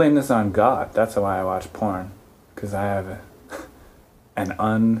 I blame this on God. That's why I watch porn. Because I have an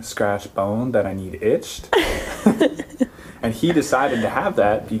unscratched bone that I need itched. And he decided to have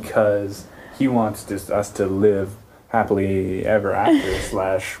that because he wants us to live happily ever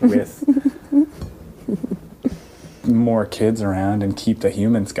after / with more kids around and keep the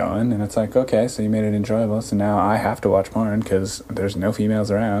humans going. And it's like, okay, so you made it enjoyable. So now I have to watch porn because there's no females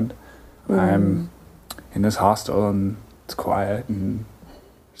around. I'm in this hostel and it's quiet and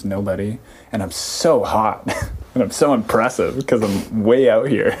there's nobody. And I'm so hot. And I'm so impressive because I'm way out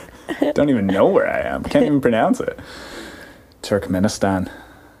here. Don't even know where I am. Can't even pronounce it. Turkmenistan.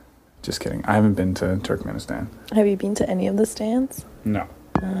 Just kidding. I haven't been to Turkmenistan. Have you been to any of the stands? No.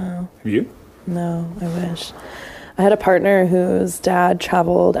 Oh. Have you? No, I wish. I had a partner whose dad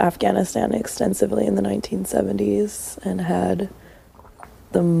traveled Afghanistan extensively in the 1970s and had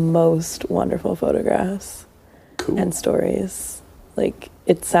the most wonderful photographs Cool. and stories. Like,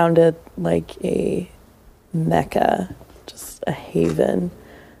 it sounded like a mecca, just a haven.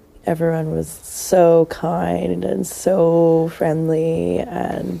 Everyone was so kind and so friendly,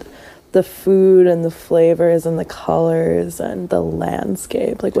 and the food and the flavors and the colors and the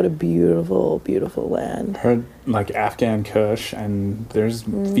landscape. Like, what a beautiful, beautiful land. Heard like Afghan Kush and there's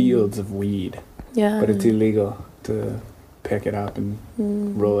fields of weed. Yeah. But it's illegal to pick it up and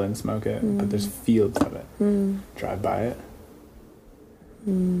roll it and smoke it. But there's fields of it. Drive by it.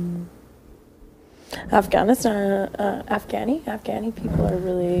 Afghanistan, Afghani people are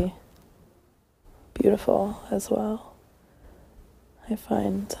really beautiful as well.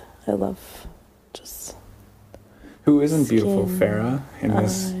 I love just Who isn't beautiful, skin, Farah, in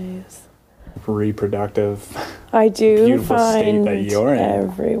this eyes. reproductive? I do beautiful state find that you're in.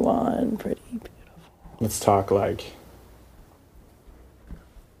 everyone pretty beautiful. Let's talk like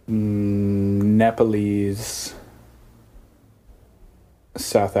Nepalese,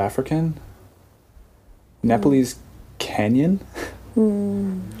 South African, Nepalese Kenyan,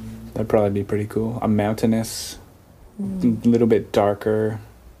 That'd probably be pretty cool. A mountainous, little bit darker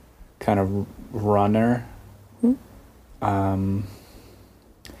kind of runner,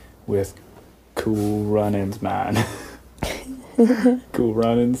 with cool run-ins, man. Cool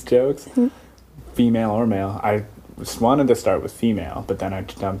run-ins jokes. Female or male. I just wanted to start with female, but then I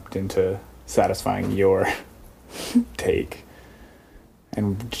jumped into satisfying your take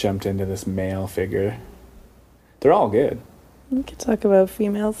and jumped into this male figure. They're all good. We could talk about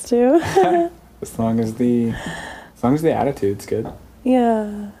females too. As long as the attitude's good.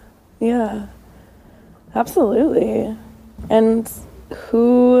 Yeah. Absolutely. And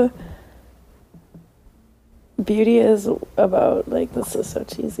who beauty is about, like, this is so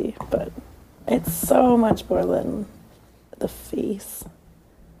cheesy, but it's so much more than the face.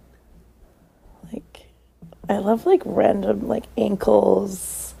 Like, I love, like, random, like,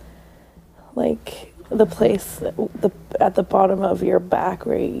 ankles, like the place at the bottom of your back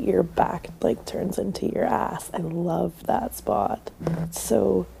where your back, like, turns into your ass. I love that spot. It's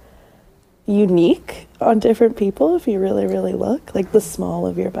so unique on different people if you really, really look. Like the small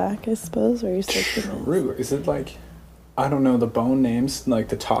of your back, I suppose, where your circum is. True. Is it like, I don't know the bone names, like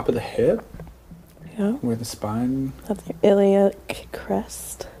the top of the hip? Yeah. Where the spine... That's your iliac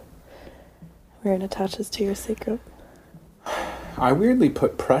crest, where it attaches to your sacrum. I weirdly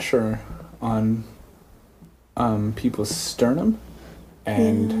put pressure on people's sternum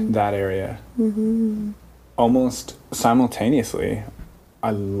and that area. Almost simultaneously. I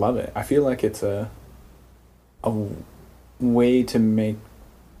love it. I feel like it's a way to make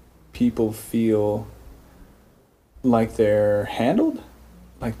people feel like they're handled,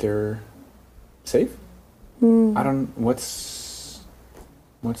 like they're safe. I don't... What's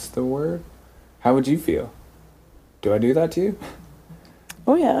the word? How would you feel? Do I do that to you?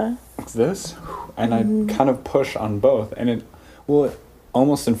 Oh, yeah. It's this. And I kind of push on both. And it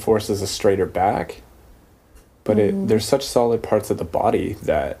almost enforces a straighter back. But there's such solid parts of the body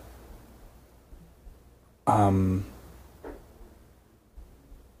that I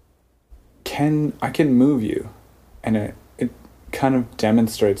can move you. And it kind of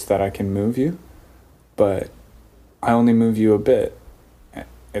demonstrates that I can move you. But I only move you a bit.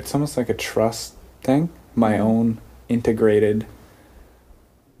 It's almost like a trust thing. My own integrated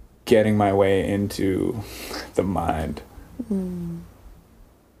getting my way into the mind.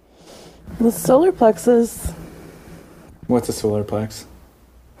 The solar plexus. What's a solar plex?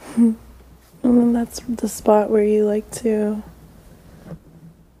 That's the spot where you like to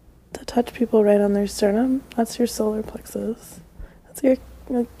touch people right on their sternum. That's your solar plexus. That's your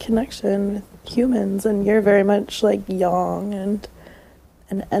connection with humans, and you're very much like yang and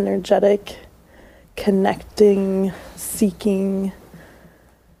an energetic, connecting, seeking,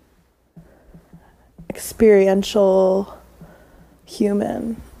 experiential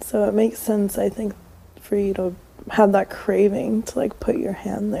human. So it makes sense, I think, for you to have that craving to, like, put your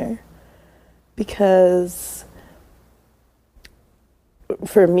hand there. Because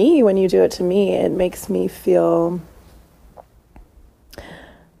for me, when you do it to me, it makes me feel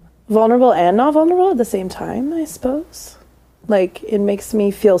vulnerable and not vulnerable at the same time, I suppose. Like, it makes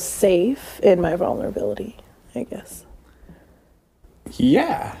me feel safe in my vulnerability, I guess.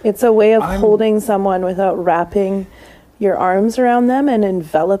 Yeah. It's a way of holding someone without wrapping your arms around them and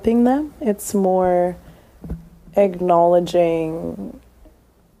enveloping them. It's more acknowledging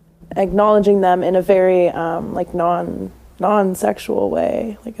them in a very like non-sexual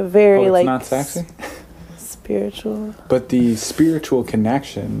way, like a very like not sexy, spiritual. But the spiritual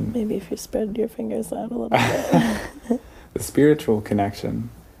connection. Maybe if you spread your fingers out a little bit. The spiritual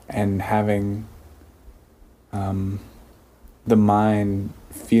connection and having the mind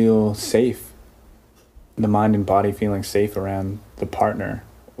feel safe, the mind and body feeling safe around the partner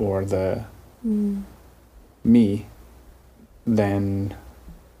or the me, then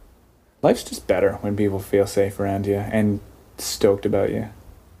life's just better when people feel safe around you and stoked about you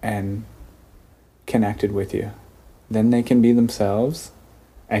and connected with you. Then they can be themselves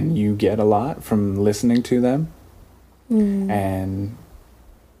and you get a lot from listening to them. And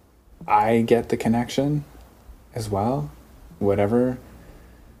I get the connection as well. What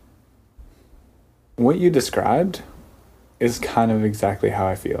you described is kind of exactly how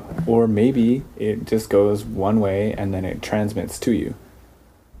I feel. Or maybe it just goes one way and then it transmits to you.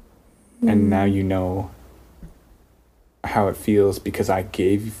 And now you know how it feels because I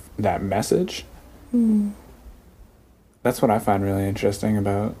gave that message. That's what I find really interesting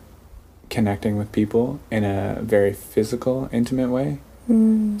about connecting with people in a very physical, intimate way.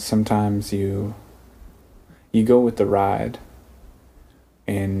 Sometimes you go with the ride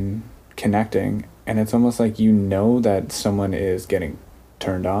in connecting and it's almost like you know that someone is getting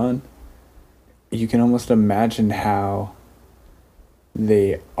turned on. You can almost imagine how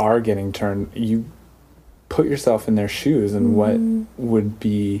they are getting turned. You put yourself in their shoes and what would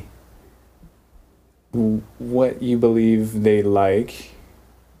be, what you believe they like,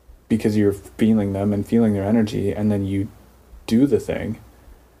 because you're feeling them and feeling their energy, and then you do the thing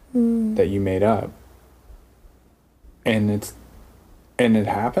that you made up, and it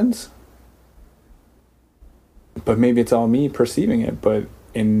happens, but maybe it's all me perceiving it, but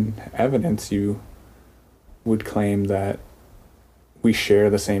in evidence you would claim that we share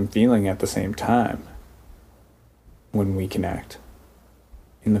the same feeling at the same time when we connect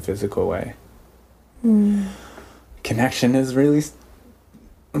in the physical way. Connection is really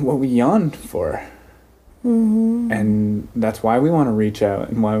what we yearn for. And that's why we want to reach out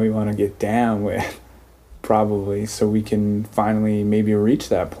and why we want to get down with, probably, so we can finally maybe reach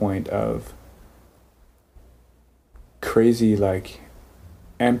that point of crazy, like,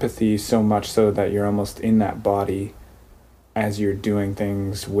 empathy, so much so that you're almost in that body as you're doing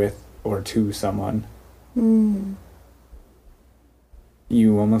things with or to someone.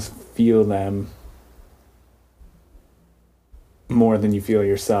 You almost feel them more than you feel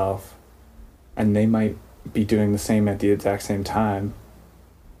yourself, and they might be doing the same at the exact same time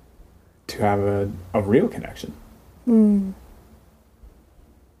to have a real connection. Do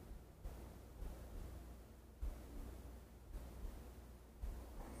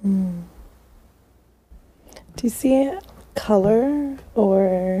you see color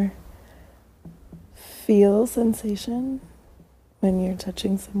or feel sensation when you're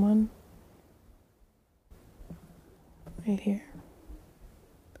touching someone? Right here.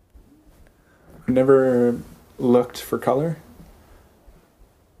 I've never looked for color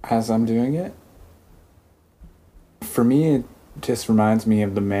as I'm doing it. For me, it just reminds me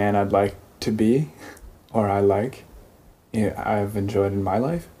of the man I'd like to be, or I've enjoyed in my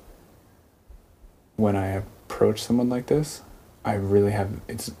life. When I approach someone like this, I really have,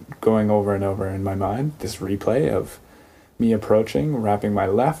 it's going over and over in my mind, this replay of me approaching, wrapping my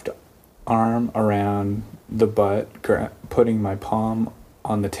left arm around the butt, putting my palm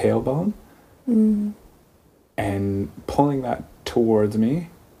on the tailbone, and pulling that towards me,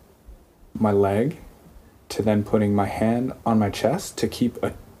 my leg, to then putting my hand on my chest to keep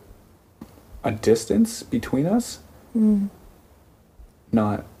a distance between us.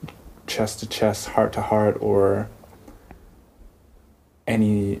 Not chest to chest, heart to heart, or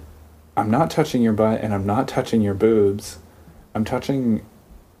any... I'm not touching your butt and I'm not touching your boobs. I'm touching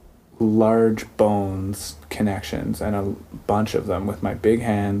large bones connections, and a bunch of them with my big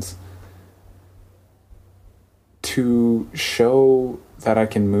hands, to show that I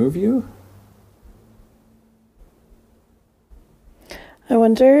can move you. I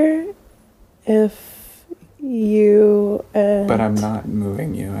wonder if you and... But I'm not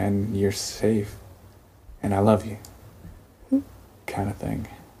moving you, and you're safe, and I love you, kind of thing.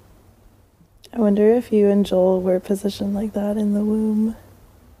 I wonder if you and Joel were positioned like that in the womb,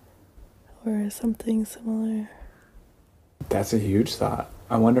 or something similar. That's a huge thought.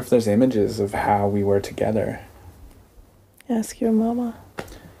 I wonder if there's images of how we were together. Ask your mama.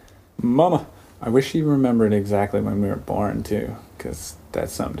 Mama! I wish she remembered exactly when we were born, too, because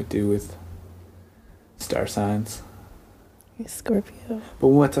that's something to do with star signs. Scorpio. But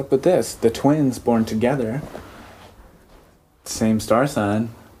what's up with this? The twins born together, same star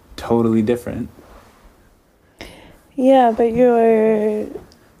sign, totally different. Yeah, but you're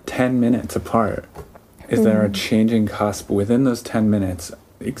 10 minutes apart. Is there a changing cusp within those 10 minutes,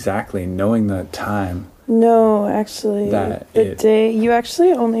 exactly knowing the time? No, actually, That the day, you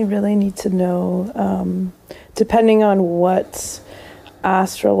actually only really need to know, depending on what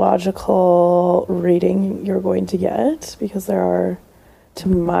astrological reading you're going to get, because there are, to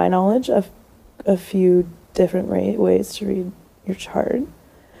my knowledge, a few different ways to read your chart.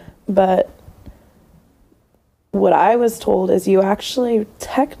 But what I was told is you actually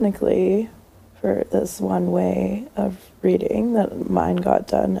technically, for this one way of reading that mine got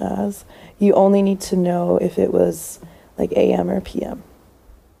done as, you only need to know if it was like AM or PM,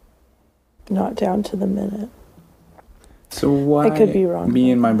 not down to the minute. So why I could be wrong me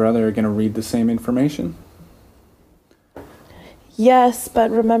about and my that. brother are going to read the same information? Yes,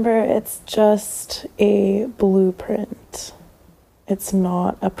 but remember, it's just a blueprint. It's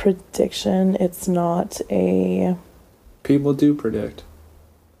not a prediction. It's not a... People do predict.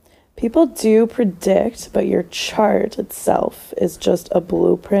 People do predict, but your chart itself is just a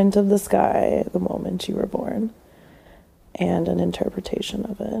blueprint of the sky the moment you were born, and an interpretation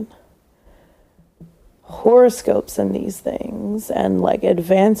of it. horoscopes and these things, and like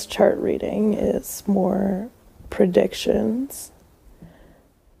advanced chart reading is more predictions.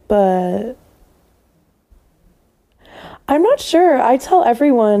 But I'm not sure. I tell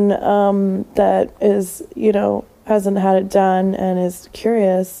everyone that is, hasn't had it done and is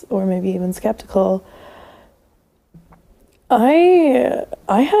curious or maybe even skeptical. I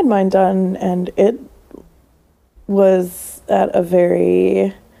had mine done, and it was at a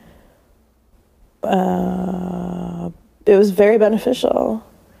very it was very beneficial.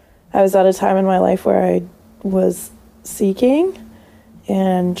 I was at a time in my life where I was seeking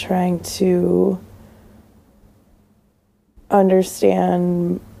and trying to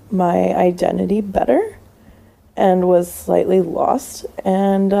understand my identity better, and was slightly lost.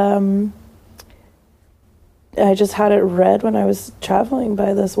 And I just had it read when I was traveling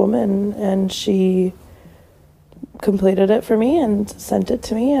by this woman, and she completed it for me and sent it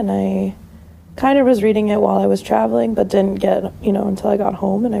to me, and I kind of was reading it while I was traveling, but didn't get, until I got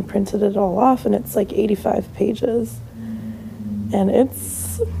home, and I printed it all off, and it's like 85 pages. And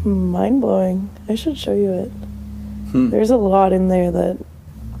it's mind-blowing. I should show you it. There's a lot in there that...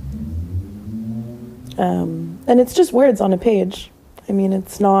 and it's just words on a page. I mean,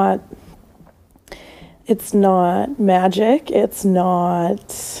 it's not magic. It's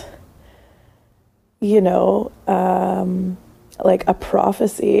not, like a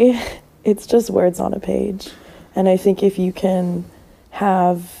prophecy. It's just words on a page. And I think if you can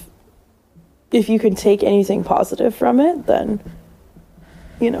take anything positive from it, then,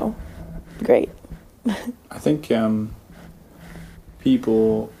 great. I think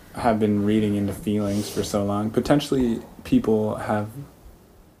people have been reading into feelings for so long. Potentially the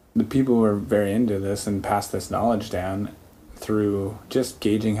people who are very into this and pass this knowledge down through just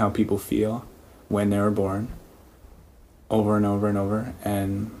gauging how people feel when they were born over and over and over,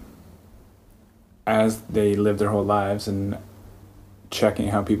 and as they live their whole lives, and checking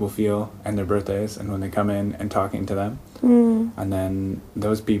how people feel and their birthdays and when they come in and talking to them. And then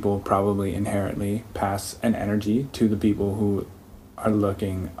those people probably inherently pass an energy to the people who are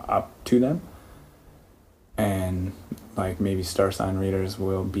looking up to them. And like maybe star sign readers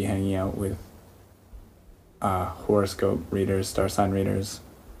will be hanging out with horoscope readers, star sign readers,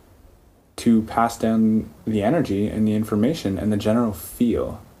 to pass down the energy and the information and the general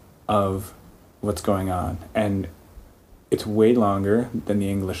feel of what's going on. And it's way longer than the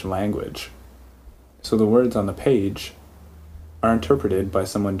English language. So the words on the page are interpreted by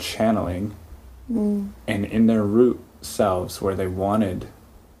someone channeling and in their root selves, where they wanted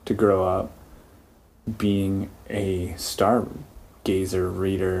to grow up being a stargazer,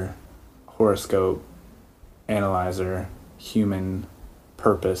 reader, horoscope analyzer, human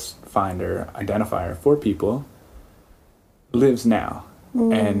purpose finder, identifier for people, lives now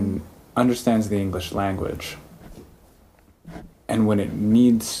and understands the English language. And when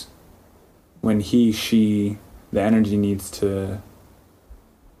he, she, the energy needs to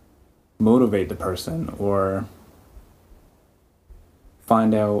motivate the person or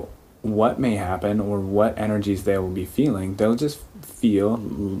find out what may happen or what energies they will be feeling, they'll just feel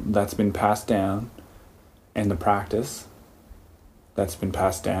that's been passed down, and the practice that's been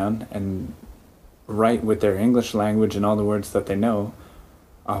passed down, and write with their English language and all the words that they know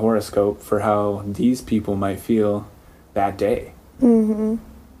a horoscope for how these people might feel that day. And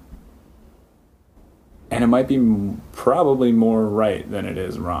it might be probably more right than it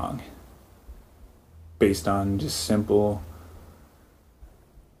is wrong, based on just simple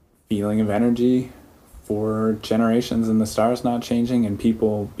feeling of energy for generations and the stars not changing and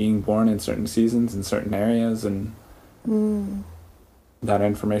people being born in certain seasons in certain areas, and that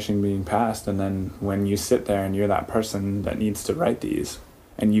information being passed. And then when you sit there and you're that person that needs to write these,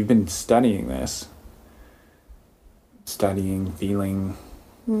 and you've been studying this, feeling,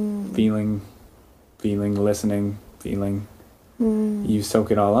 listening, feeling, you soak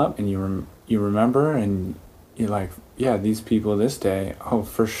it all up, and you remember, and you're like, yeah, these people this day, oh,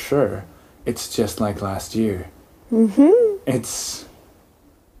 for sure, it's just like last year. But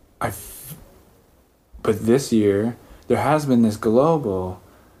this year, there has been this global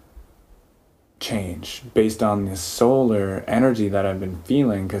change based on this solar energy that I've been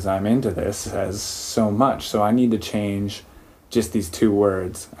feeling, because I'm into this as so much. So I need to change just these two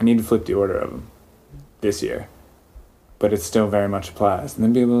words. I need to flip the order of them this year. But it still very much applies. And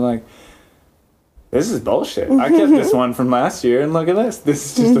then people are like, this is bullshit. I kept this one from last year, and look at this.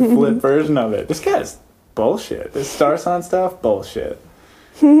 This is just a flip version of it. This guy's bullshit. This star sign stuff, bullshit.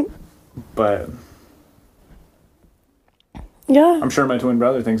 But yeah, I'm sure my twin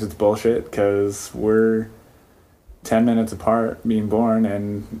brother thinks it's bullshit, because we're 10 minutes apart being born,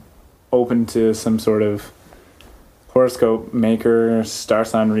 and open to some sort of horoscope maker, star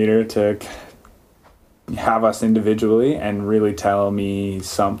sign reader to have us individually and really tell me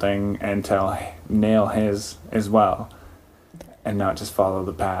something and nail his as well, and not just follow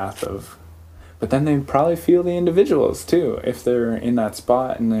the path of. But then they probably feel the individuals too if they're in that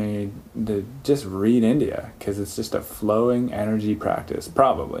spot, and they just read India, because it's just a flowing energy practice,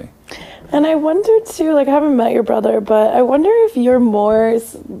 probably. And I wonder too, like, I haven't met your brother, but I wonder if you're more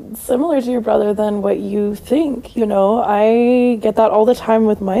similar to your brother than what you think. You know, I get that all the time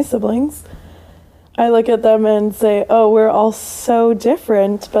with my siblings. I look at them and say, oh, we're all so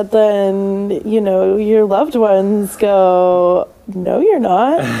different. But then, you know, your loved ones go, no, you're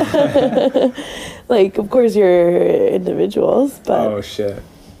not. Like, of course, you're individuals, but... Oh, shit.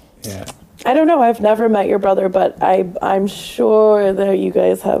 Yeah. I don't know. I've never met your brother, but I'm sure that you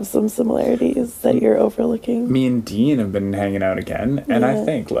guys have some similarities that you're overlooking. Me and Dean have been hanging out again, and I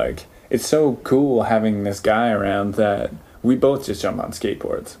think, like, it's so cool having this guy around that... We both just jump on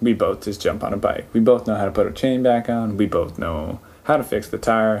skateboards. We both just jump on a bike. We both know how to put a chain back on. We both know how to fix the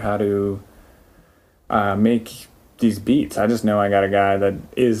tire, how to make these beats. I just know I got a guy that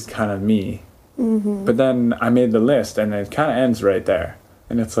is kind of me. Mm-hmm. But then I made the list, and it kind of ends right there.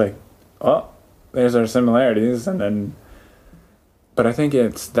 And it's like, oh, there's our similarities. And then, but I think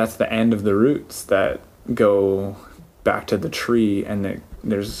that's the end of the roots that go back to the tree, and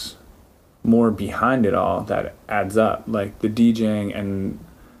there's more behind it all that adds up. Like the DJing and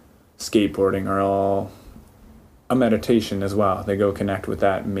skateboarding are all a meditation as well. They go connect with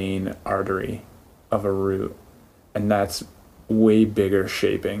that main artery of a root, and that's way bigger,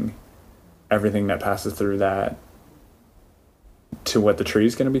 shaping everything that passes through that to what the tree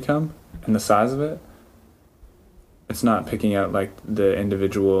is going to become and the size of it. It's not picking out like the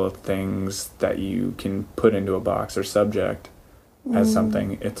individual things that you can put into a box or subject as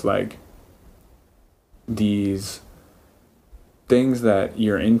something. It's like these things that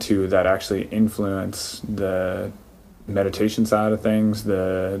you're into that actually influence the meditation side of things,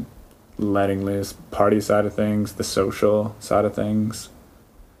 the letting loose party side of things, the social side of things,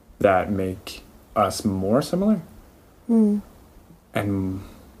 that make us more similar. And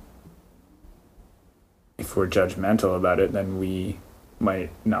if we're judgmental about it, then we might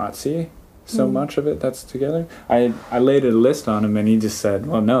not see so much of it that's together. I laid a list on him, and he just said,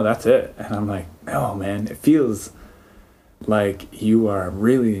 well, no, that's it. And I'm like, no, man, it feels like you are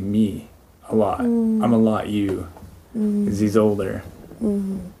really me a lot. I'm a lot you, because he's older.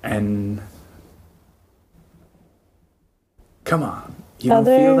 And come on, you don't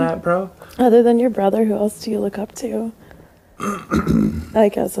feel that, bro? Other than your brother, who else do you look up to?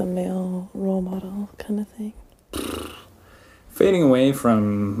 Like as a male role model kind of thing. Fading away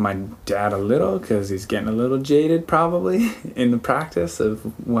from my dad a little, because he's getting a little jaded probably in the practice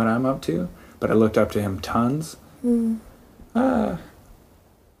of what I'm up to. But I looked up to him tons.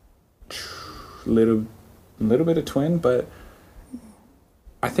 Little bit of twin, but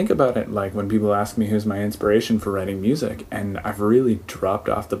I think about it like when people ask me who's my inspiration for writing music, and I've really dropped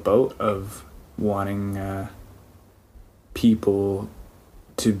off the boat of wanting people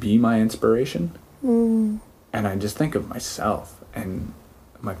to be my inspiration. And I just think of myself and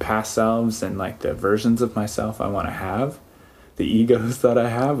my past selves and like the versions of myself I want to have, the egos that I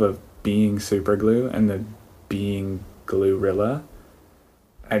have of being Superglue and the being Glurilla.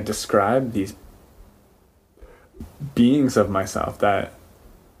 I describe these beings of myself that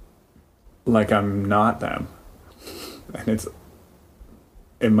like I'm not them. And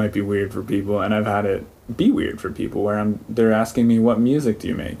it might be weird for people, and I've had it be weird for people where they're asking me, what music do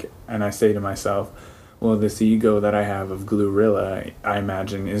you make? And I say to myself, well, this ego that I have of Glurilla, I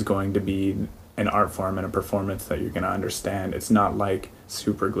imagine, is going to be an art form and a performance that you're going to understand. It's not like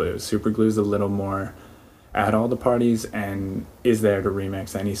Superglue. Superglue's a little more at all the parties and is there to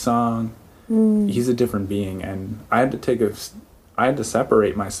remix any song. He's a different being, and I had to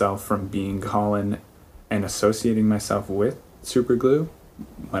separate myself from being Colin and associating myself with Superglue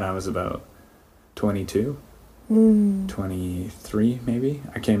when I was about 22. 23 maybe.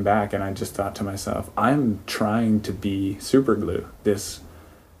 I came back and I just thought to myself, I'm trying to be Superglue, this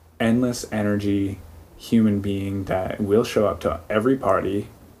endless energy human being that will show up to every party,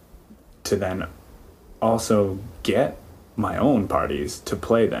 to then also get my own parties, to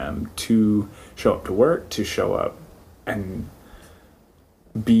play them, to show up to work, to show up and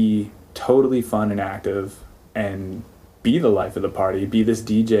be totally fun and active and be the life of the party, be this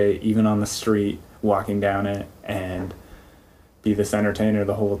DJ even on the street walking down it, and be this entertainer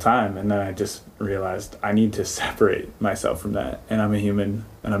the whole time. And then I just realized I need to separate myself from that, and I'm a human,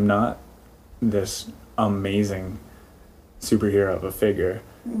 and I'm not this amazing superhero of a figure.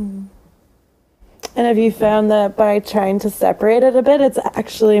 And have you found that by trying to separate it a bit, it's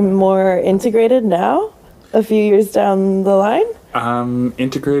actually more integrated now, a few years down the line?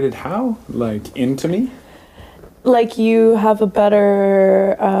 Integrated how? Like into me? Like you have a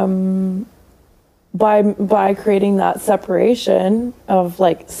better, by creating that separation of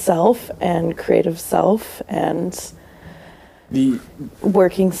like self and creative self and The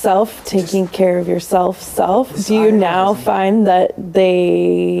working self, taking care of yourself, This do you now idealism. find that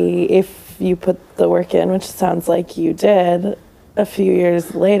if you put the work in, which sounds like you did a few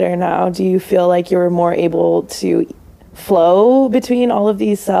years later now, do you feel like you were more able to flow between all of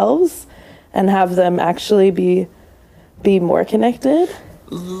these selves and have them actually be more connected?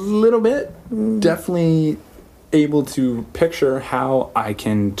 little bit. Definitely able to picture how I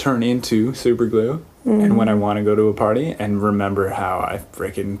can turn into super glue and when I want to go to a party and remember how I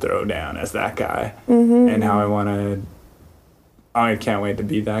freaking throw down as that guy and how I can't wait to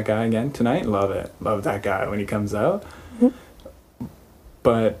be that guy again tonight. Love it. Love that guy when he comes out.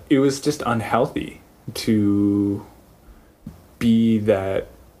 But it was just unhealthy to be that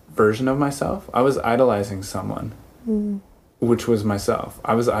version of myself. I was idolizing someone, which was myself.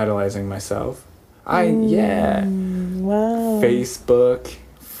 I was idolizing myself. Wow. Facebook,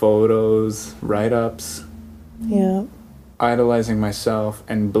 photos, write-ups, Yeah. idolizing myself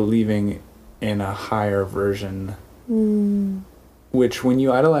and believing in a higher version. Which when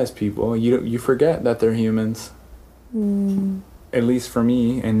you idolize people, you forget that they're humans. At least for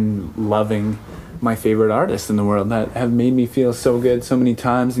me, and loving my favorite artists in the world that have made me feel so good so many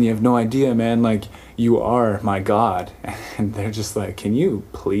times, and you have no idea, man, like, you are my god. And they're just like, can you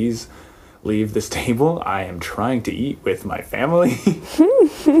please leave this table? I am trying to eat with my family.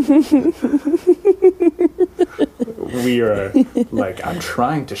 We are like, I'm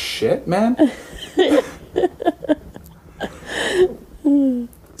trying to shit, man.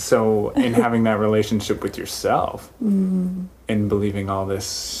 So in having that relationship with yourself and believing all this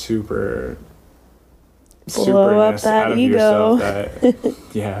Blow up superness that out of ego. yourself that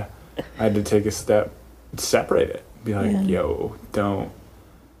yeah, I had to take a step, separate it, be like, yo, don't.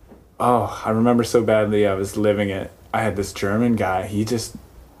 Oh, I remember so badly, I was living it. I had this German guy, he just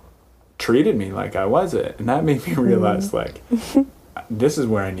treated me like I was it, and that made me realize like this is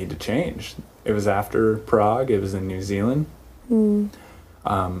where I need to change. It was after Prague, it was in New Zealand.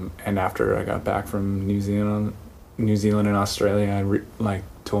 And after I got back from New Zealand and Australia, I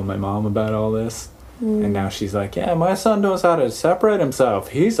told my mom about all this, and now she's like, "Yeah, my son knows how to separate himself.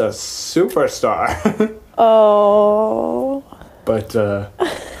 He's a superstar." Oh. But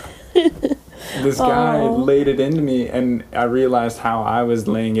this guy laid it into me, and I realized how I was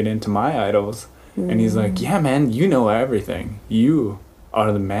laying it into my idols. And he's like, "Yeah, man, you know everything. You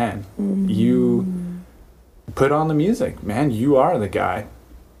are the man. You put on the music, man. You are the guy."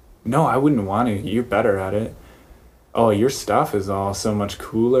 No, I wouldn't want to. You're better at it. Oh, your stuff is all so much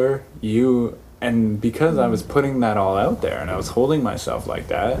cooler. And because I was putting that all out there and I was holding myself like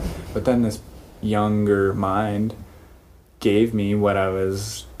that, but then this younger mind gave me what I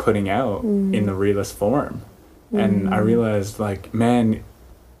was putting out in the realest form. And I realized, like, man,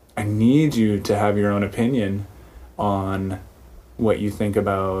 I need you to have your own opinion on what you think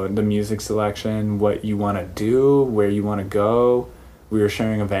about the music selection, what you want to do, where you want to go. We were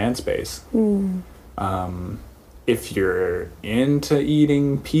sharing a van space. If you're into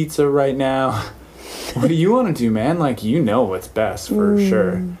eating pizza right now, what do you want to do, man? Like, you know what's best for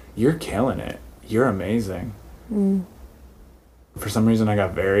sure. You're killing it. You're amazing. For some reason, I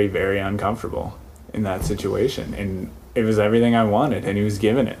got very, very uncomfortable in that situation. And it was everything I wanted, and he was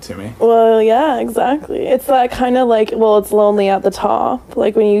giving it to me. Well, yeah, exactly. It's that kind of like, well, it's lonely at the top.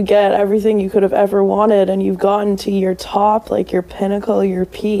 Like when you get everything you could have ever wanted and you've gotten to your top, like your pinnacle, your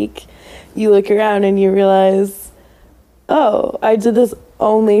peak, you look around and you realize, oh, I did this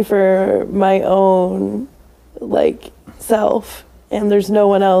only for my own, like, self. And there's no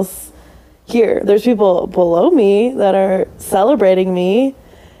one else here. There's people below me that are celebrating me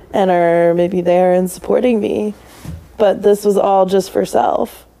and are maybe there and supporting me. But this was all just for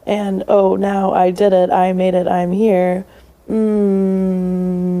self. And, oh, now I did it. I made it. I'm here.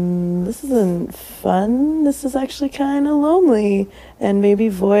 This isn't fun. This is actually kind of lonely and maybe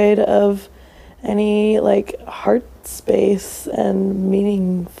void of any, like, heart space and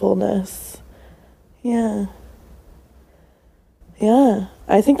meaningfulness. Yeah. Yeah.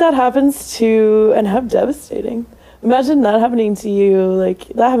 I think that happens to, and how devastating. Imagine that happening to you, like,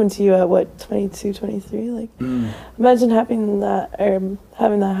 that happened to you at, what, 22, 23? Like, imagine having that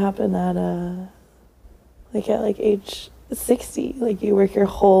happen at, age 60. Like, you work your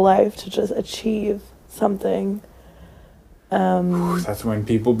whole life to just achieve something. That's when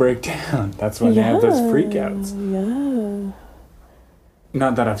people break down. That's when they have those freakouts. Yeah.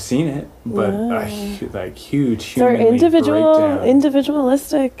 Not that I've seen it, but like huge It's our breakdown.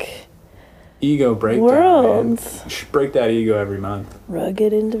 individualistic Ego breakdown. world. Man. Should break that ego every month.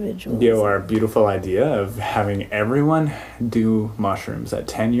 Rugged individuals. Yo, our beautiful idea of having everyone do mushrooms at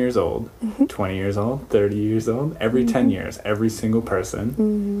 10 years old, 20 years old, 30 years old, every 10 years, every single person.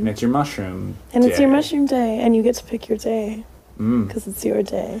 And it's your mushroom And day. it's your mushroom day, and you get to pick your day. Because it's your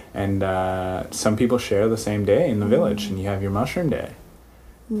day. And some people share the same day in the village, and you have your mushroom day.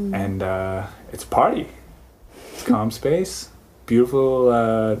 And it's a party. It's calm space,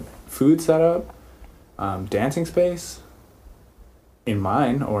 beautiful food setup, dancing space. In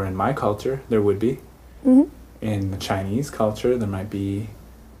mine, or in my culture, there would be. In the Chinese culture, there might be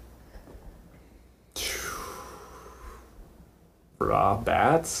raw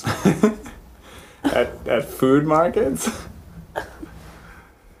bats at food markets.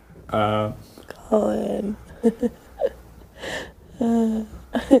 Colin.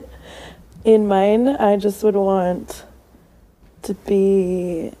 In mine, I just would want to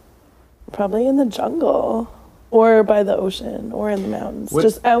be probably in the jungle or by the ocean or in the mountains.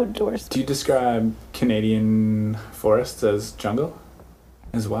 Just outdoors. Do you describe Canadian forests as jungle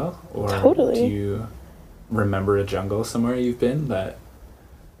as well? Or Totally. do you remember a jungle somewhere you've been that...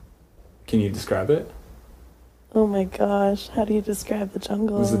 Can you describe it? Oh my gosh, how do you describe the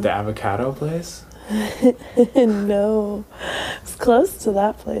jungle? Was it the avocado place? No. It's close to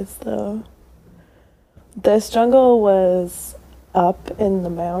that place though. This jungle was up in the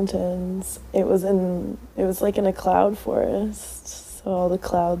mountains. It was like in a cloud forest. So all the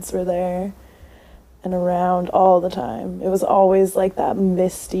clouds were there and around all the time. It was always like that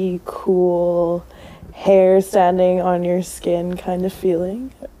misty, cool, hair standing on your skin kind of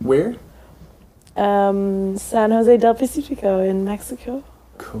feeling. Where? San Jose del Pacifico in Mexico.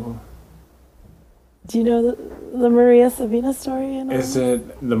 Cool. Do you know the Maria Sabina story? And all Is that?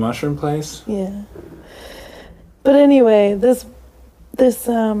 it the mushroom place? Yeah. But anyway, this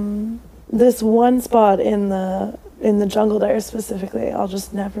one spot in the jungle there specifically, I'll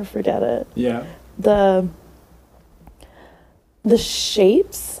just never forget it. Yeah. The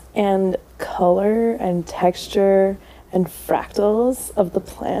shapes and color and texture and fractals of the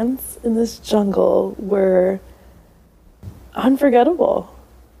plants in this jungle were unforgettable.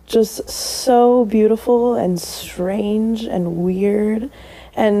 Just so beautiful and strange and weird.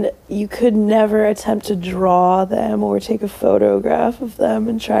 And you could never attempt to draw them or take a photograph of them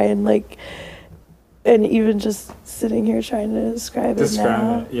and try and and even just sitting here trying to describe it now.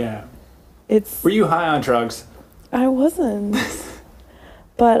 Describe it, yeah. It's... Were you high on drugs? I wasn't.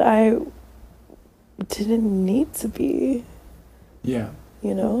 But I didn't need to be. Yeah.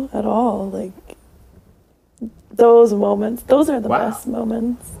 At all. Those moments, those are the Wow. best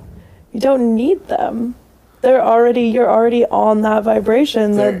moments. You don't need them. You're already on that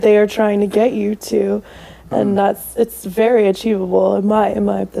vibration that they are trying to get you to, and it's very achievable in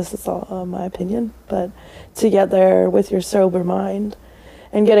my this is all my opinion, but to get there with your sober mind,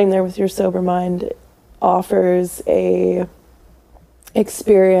 and getting there with your sober mind offers a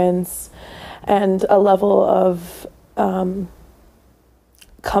experience and a level of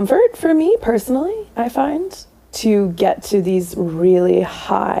comfort for me personally, I find, to get to these really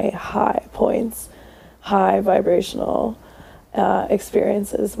high points, high vibrational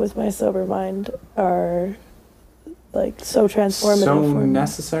experiences with my sober mind are so transformative So for me.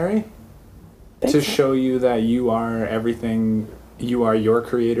 necessary Big to time. show you that you are everything, you are your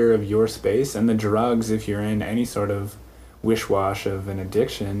creator of your space, and the drugs, if you're in any sort of wish-wash of an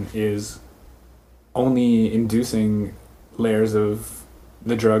addiction, is only inducing layers of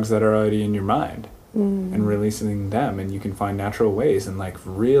the drugs that are already in your mind and releasing them. And you can find natural ways and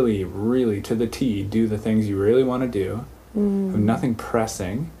really, really to the T do the things you really want to do, have nothing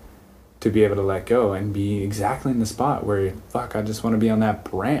pressing, to be able to let go and be exactly in the spot where, fuck, I just want to be on that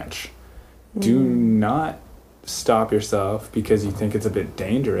branch. Do not stop yourself because you think it's a bit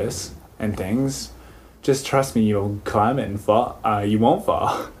dangerous and things. Just trust me, you'll climb it and fall. You won't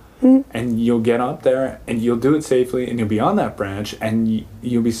fall. And you'll get up there and you'll do it safely and you'll be on that branch and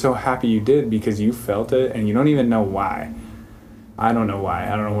you'll be so happy you did because you felt it and you don't even know why. I don't know why.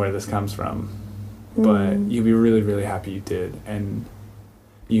 I don't know where this comes from. But you'll be really, really happy you did. And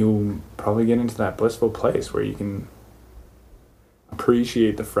you'll probably get into that blissful place where you can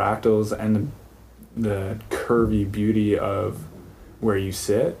appreciate the fractals and the curvy beauty of where you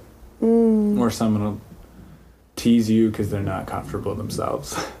sit. Or someone will tease you because they're not comfortable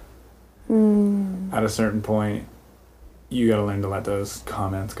themselves. At a certain point, you gotta learn to let those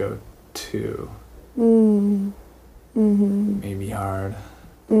comments go too. may be hard.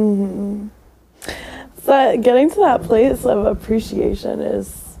 But getting to that place of appreciation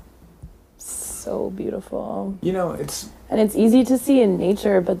is so beautiful. You know, it's And it's easy to see in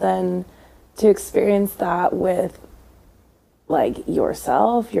nature, but then to experience that with like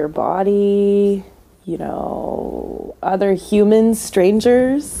yourself, your body, you know, other humans,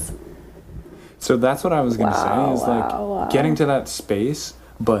 strangers. so that's what I was gonna say is getting to that space,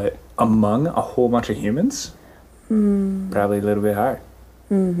 but among a whole bunch of humans, probably a little bit hard.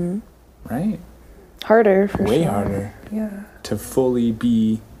 Right? Harder, for Way sure. harder Yeah. to fully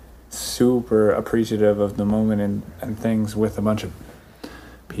be super appreciative of the moment and things with a bunch of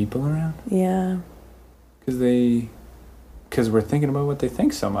people around. Yeah. Because we're thinking about what they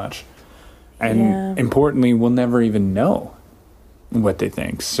think so much. And Yeah. importantly, we'll never even know what they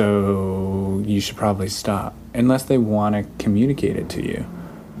think. So you should probably stop. Unless they want to communicate it to you.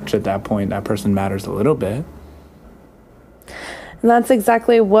 Which at that point, that person matters a little bit. And that's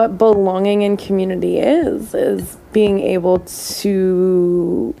exactly what belonging in community is being able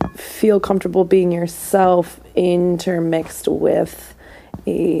to feel comfortable being yourself intermixed with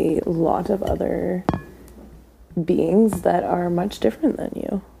a lot of other beings that are much different than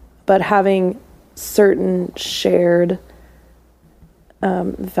you, but having certain shared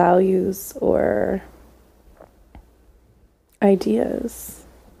values or ideas.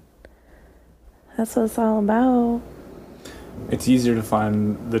 That's what it's all about. It's easier to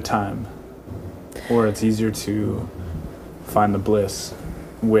find the time, or it's easier to find the bliss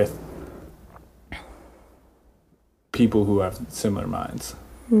with people who have similar minds.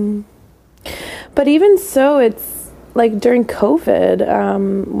 But even so, it's like during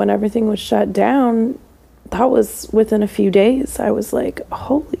COVID, when everything was shut down, that was within a few days. I was like,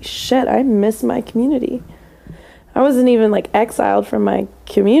 holy shit, I miss my community. I wasn't even like exiled from my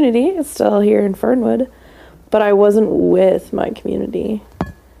community. It's still here in Fernwood. But I wasn't with my community.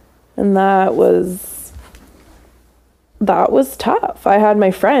 And that was tough. I had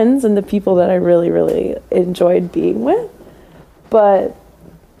my friends and the people that I really, really enjoyed being with. But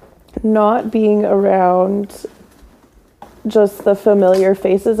not being around just the familiar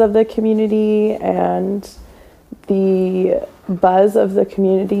faces of the community and the buzz of the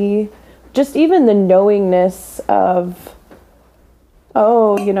community, just even the knowingness of,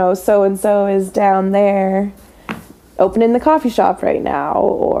 oh, you know, so-and-so is down there opening the coffee shop right now,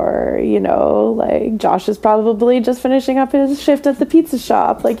 or, you know, like Josh is probably just finishing up his shift at the pizza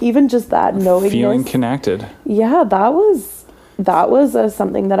shop. Like even just that knowingness. Feeling connected. Yeah, that was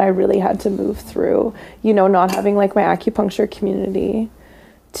something that I really had to move through, you know, not having like my acupuncture community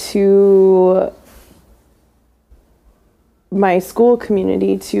to my school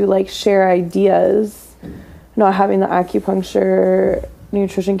community to like share ideas, not having the acupuncture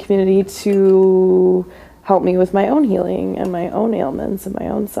nutrition community to help me with my own healing and my own ailments and my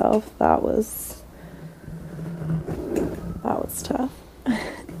own self. That was tough.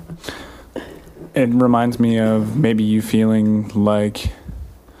 It reminds me of maybe you feeling like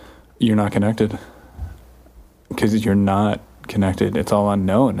you're not connected. Because you're not connected. It's all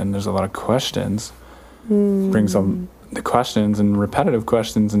unknown, and there's a lot of questions. Brings on the questions and repetitive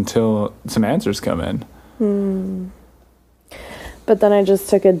questions until some answers come in. But then I just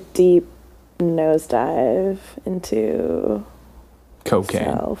took a deep nosedive into Cocaine.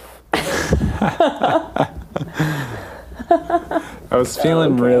 self. I was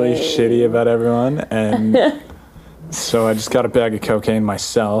feeling really shitty about everyone, and so I just got a bag of cocaine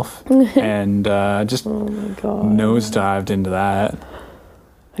myself and just Oh my God. nosedived into that.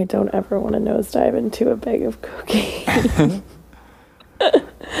 I don't ever want to nosedive into a bag of cocaine.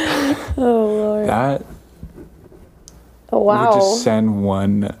 Oh, Lord. That Oh, would wow. just send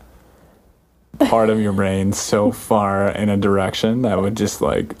one part of your brain so far in a direction that would just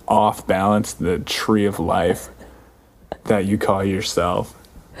like off balance the tree of life that you call yourself.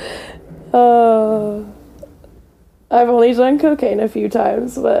 I've only done cocaine a few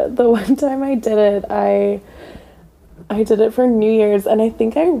times, but the one time I did it, I did it for New Year's, and I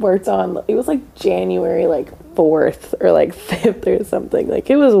think I worked on, it was like January like 4th or like 5th or something. Like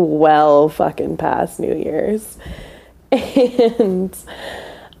it was well fucking past New Year's. And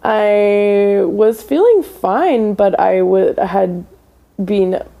I was feeling fine, but I had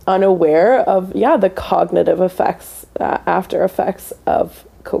been unaware of, the cognitive effects, after effects of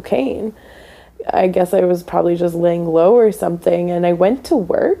cocaine. I guess I was probably just laying low or something, and I went to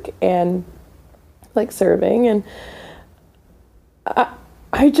work and like serving, and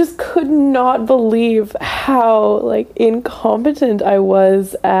I just could not believe how like incompetent I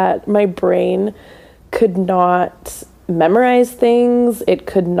was at, my brain could not memorize things. It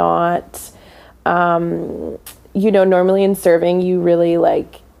could not normally in serving, you really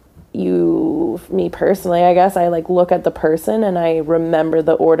me personally, I guess, I look at the person and I remember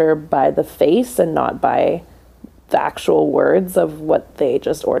the order by the face and not by the actual words of what they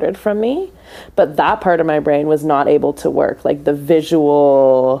just ordered from me. But that part of my brain was not able to work. The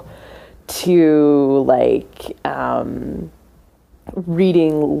visual to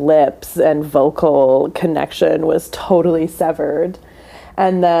reading lips and vocal connection was totally severed.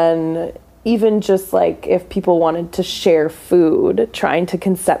 And then even just if people wanted to share food, trying to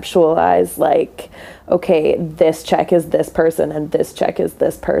conceptualize okay, this check is this person and this check is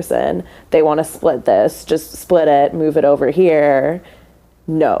this person. They want to split this, just split it, move it over here.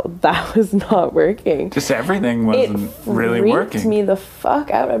 No, that was not working. Just everything wasn't really working. It freaked me the fuck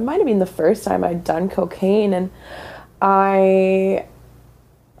out. It might have been the first time I'd done cocaine, and I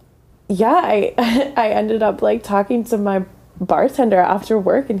ended up talking to my bartender after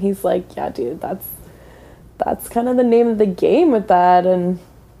work, and he's like, yeah, dude, that's kind of the name of the game with that. And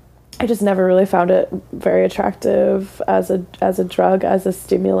I just never really found it very attractive as a drug, as a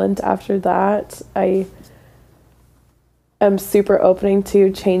stimulant after that. I am super open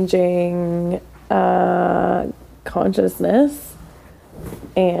to changing consciousness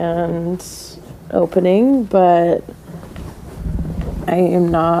and opening, but I am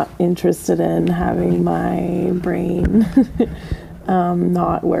not interested in having my brain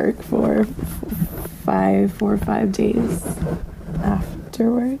not work for 4 or 5 days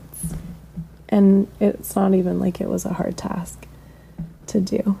afterwards. And it's not even it was a hard task to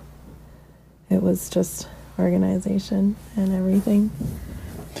do. It was just organization and everything.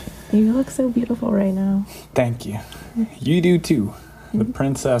 You look so beautiful right now. Thank you. You do too. The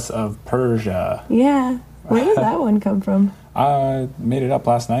Princess of Persia. Yeah. Where did that one come from? I made it up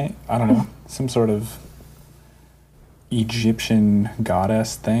last night. I don't know. Some sort of Egyptian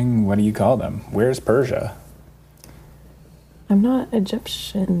goddess thing. What do you call them? Where's Persia? I'm not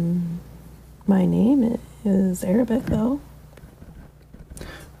Egyptian. My name is Arabic, though.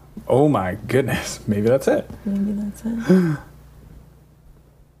 Oh my goodness. Maybe that's it. Maybe that's it.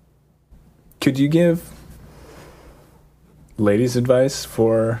 Could you give ladies advice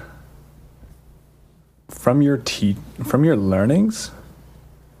from your learnings?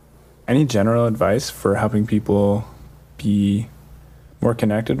 Any general advice for helping people be more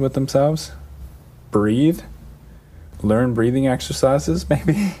connected with themselves? Breathe? Learn breathing exercises,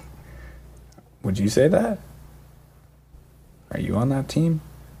 maybe? Would you say that? Are you on that team?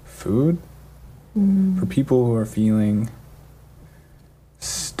 Food? For people who are feeling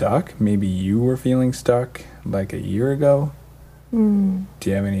stuck, maybe you were feeling stuck a year ago. Do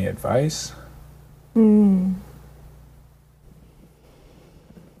you have any advice?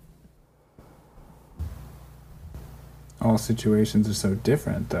 All situations are so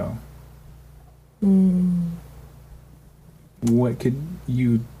different, though. What could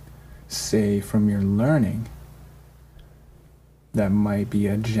you say from your learning that might be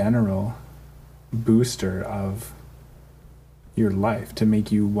a general booster of your life to make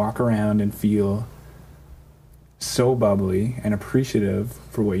you walk around and feel so bubbly and appreciative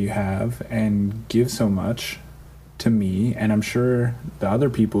for what you have and give so much to me, and I'm sure the other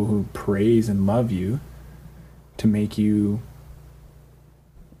people who praise and love you, to make you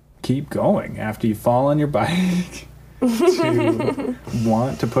keep going after you fall on your bike, to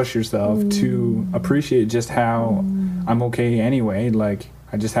want to push yourself, to appreciate just how I'm okay anyway.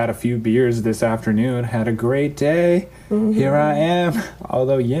 I just had a few beers this afternoon, had a great day. Here I am.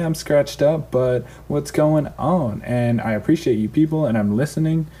 Although, yeah, I'm scratched up, but what's going on? And I appreciate you people, and I'm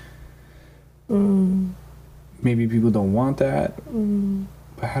listening. Maybe people don't want that.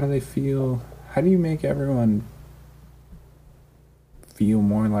 But how do they feel? How do you make everyone feel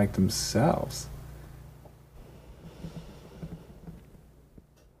more like themselves?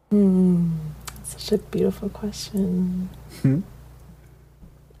 Such a beautiful question.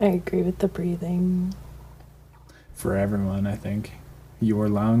 I agree with the breathing. For everyone, I think. Your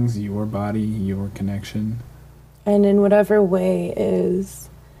lungs, your body, your connection. And in whatever way is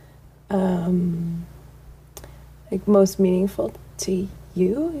most meaningful to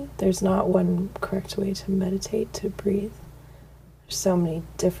you. There's not one correct way to meditate, to breathe. There's so many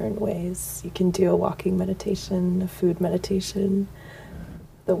different ways. You can do a walking meditation, a food meditation,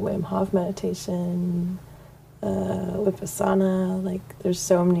 the Wim Hof meditation, Vipassana. There's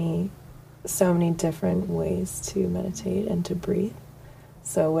so many different ways to meditate and to breathe.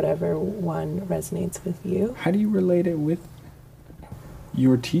 So whatever one resonates with you. How do you relate it with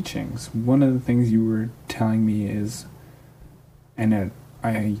your teachings? One of the things you were telling me is, and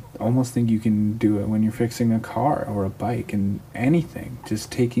I almost think you can do it when you're fixing a car or a bike and anything,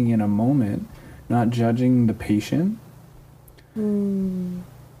 just taking in a moment, not judging the patient,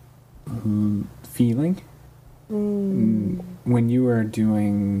 feeling. When you were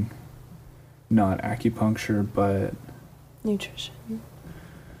doing not acupuncture, but Nutrition.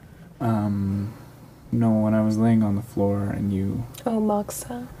 no, when I was laying on the floor and you Oh,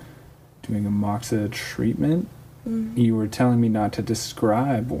 moxa. doing a moxa treatment, you were telling me not to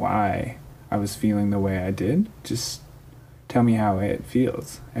describe why I was feeling the way I did. Just tell me how it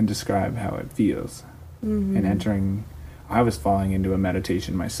feels and describe how it feels. And I was falling into a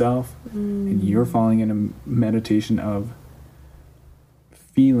meditation myself, and you're falling into a meditation of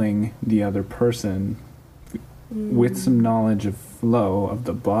feeling the other person with some knowledge of flow of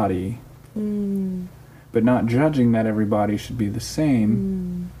the body, but not judging that everybody should be the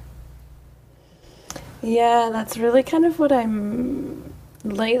same. Yeah, that's really kind of what I'm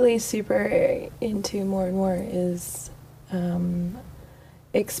lately super into more and more is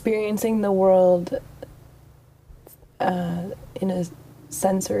experiencing the world in a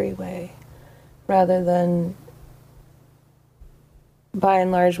sensory way rather than by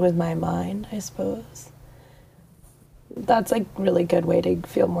and large with my mind, I suppose. That's like really good way to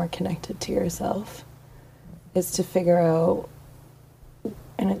feel more connected to yourself is to figure out,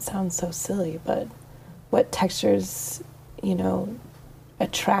 and it sounds so silly, but what textures,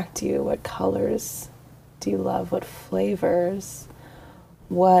 attract you, what colors do you love, what flavors,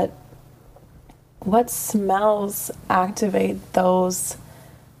 what smells activate those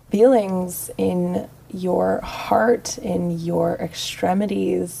feelings in your heart, in your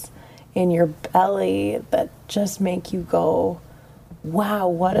extremities, in your belly that just make you go, wow,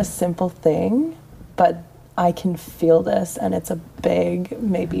 what a simple thing, but I can feel this, and it's a big,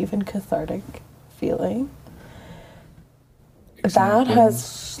 maybe even cathartic feeling. That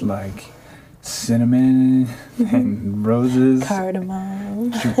has like cinnamon and roses,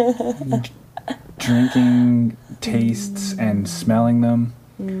 cardamom, drinking tastes and smelling them.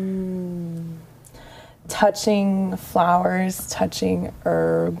 Touching flowers, touching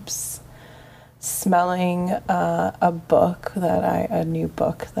herbs, smelling a new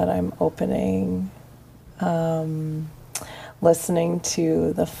book that I'm opening, listening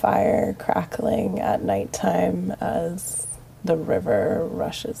to the fire crackling at nighttime as the river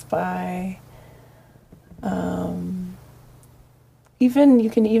rushes by. You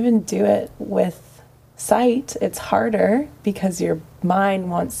can even do it with sight. It's harder because your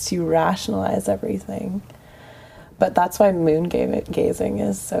mind wants to rationalize everything. But that's why moon gazing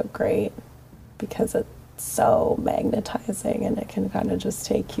is so great, because it's so magnetizing and it can kind of just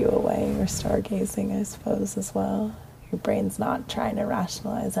take you away, or stargazing, I suppose, as well. Your brain's not trying to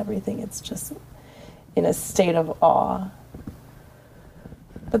rationalize everything, it's just in a state of awe.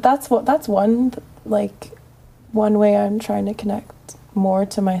 But that's one way I'm trying to connect more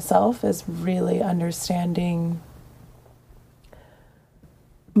to myself, is really understanding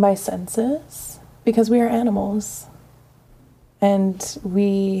my senses, because we are animals and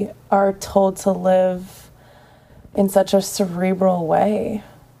we are told to live in such a cerebral way,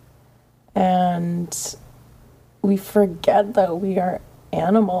 and we forget that we are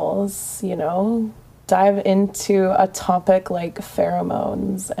animals. Dive into a topic like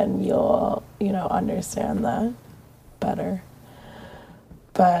pheromones and you'll understand that better.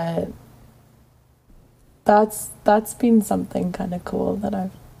 But that's been something kind of cool that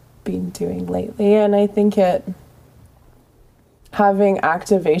I've been doing lately, and I think having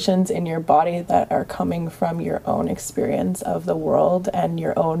activations in your body that are coming from your own experience of the world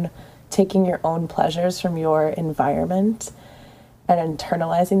and taking your own pleasures from your environment and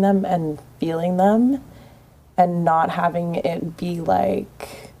internalizing them and feeling them, and not having it be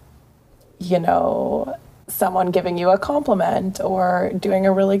like, someone giving you a compliment or doing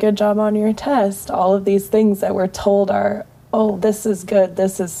a really good job on your test, all of these things that we're told are, oh, this is good,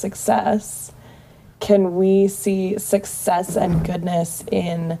 this is success. Can we see success and goodness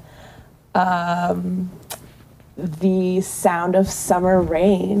in the sound of summer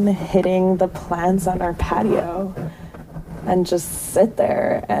rain hitting the plants on our patio, and just sit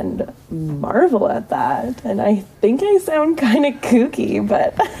there and marvel at that? And I think I sound kind of kooky,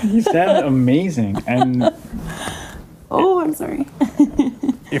 but You sound amazing. And oh, I'm sorry.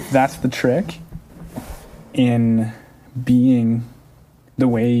 if that's the trick in being the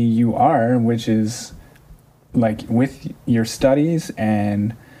way you are, which is like with your studies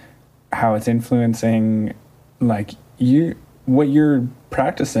and how it's influencing like what you're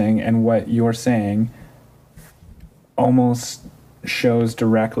practicing and what you're saying, almost shows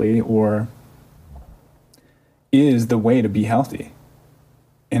directly or is the way to be healthy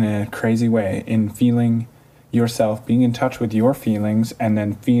in a crazy way, in feeling yourself, being in touch with your feelings, and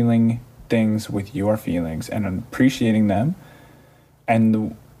then feeling things with your feelings and appreciating them.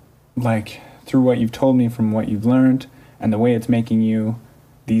 And like through what you've told me, from what you've learned and the way it's making you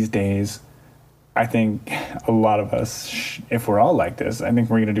these days, I think a lot of us, if we're all like this, I think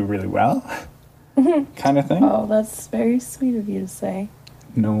we're going to do really well. Kind of thing. Oh, that's very sweet of you to say.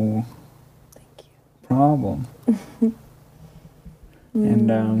 No Thank you. problem.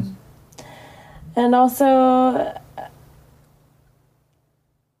 And also,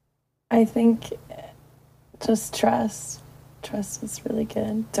 I think just trust. Trust is really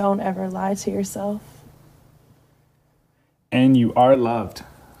good. Don't ever lie to yourself. And you are loved.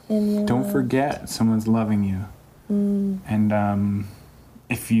 And Don't forget someone's loving you. And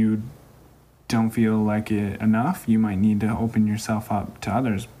if you don't feel like it enough, you might need to open yourself up to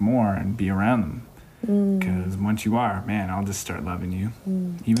others more and be around them. Because once you are, man, I'll just start loving you.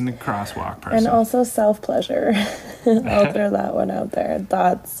 Even the crosswalk person. And also self-pleasure. I'll throw that one out there.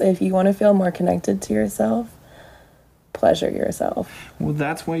 That's, if you want to feel more connected to yourself, pleasure yourself. Well,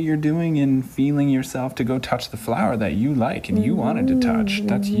 that's what you're doing in feeling yourself to go touch the flower that you like and you wanted to touch.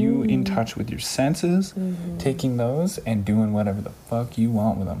 That's you in touch with your senses, taking those and doing whatever the fuck you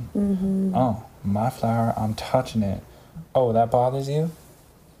want with them. Oh, my flower, I'm touching it. Oh, that bothers you?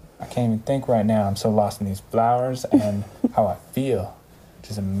 I can't even think right now. I'm so lost in these flowers and how I feel, which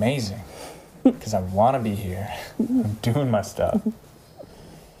is amazing because I want to be here. I'm doing my stuff.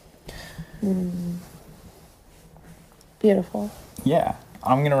 Beautiful. Yeah,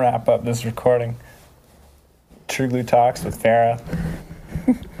 I'm going to wrap up this recording. True Glue Talks with Farah.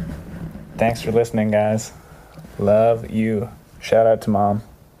 Thanks for listening, guys. Love you. Shout out to Mom.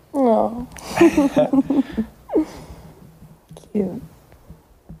 Oh. Cute.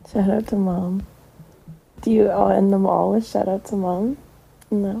 Shout out to Mom. Do you all end them all with shout out to Mom?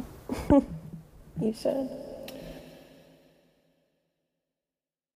 No. You should.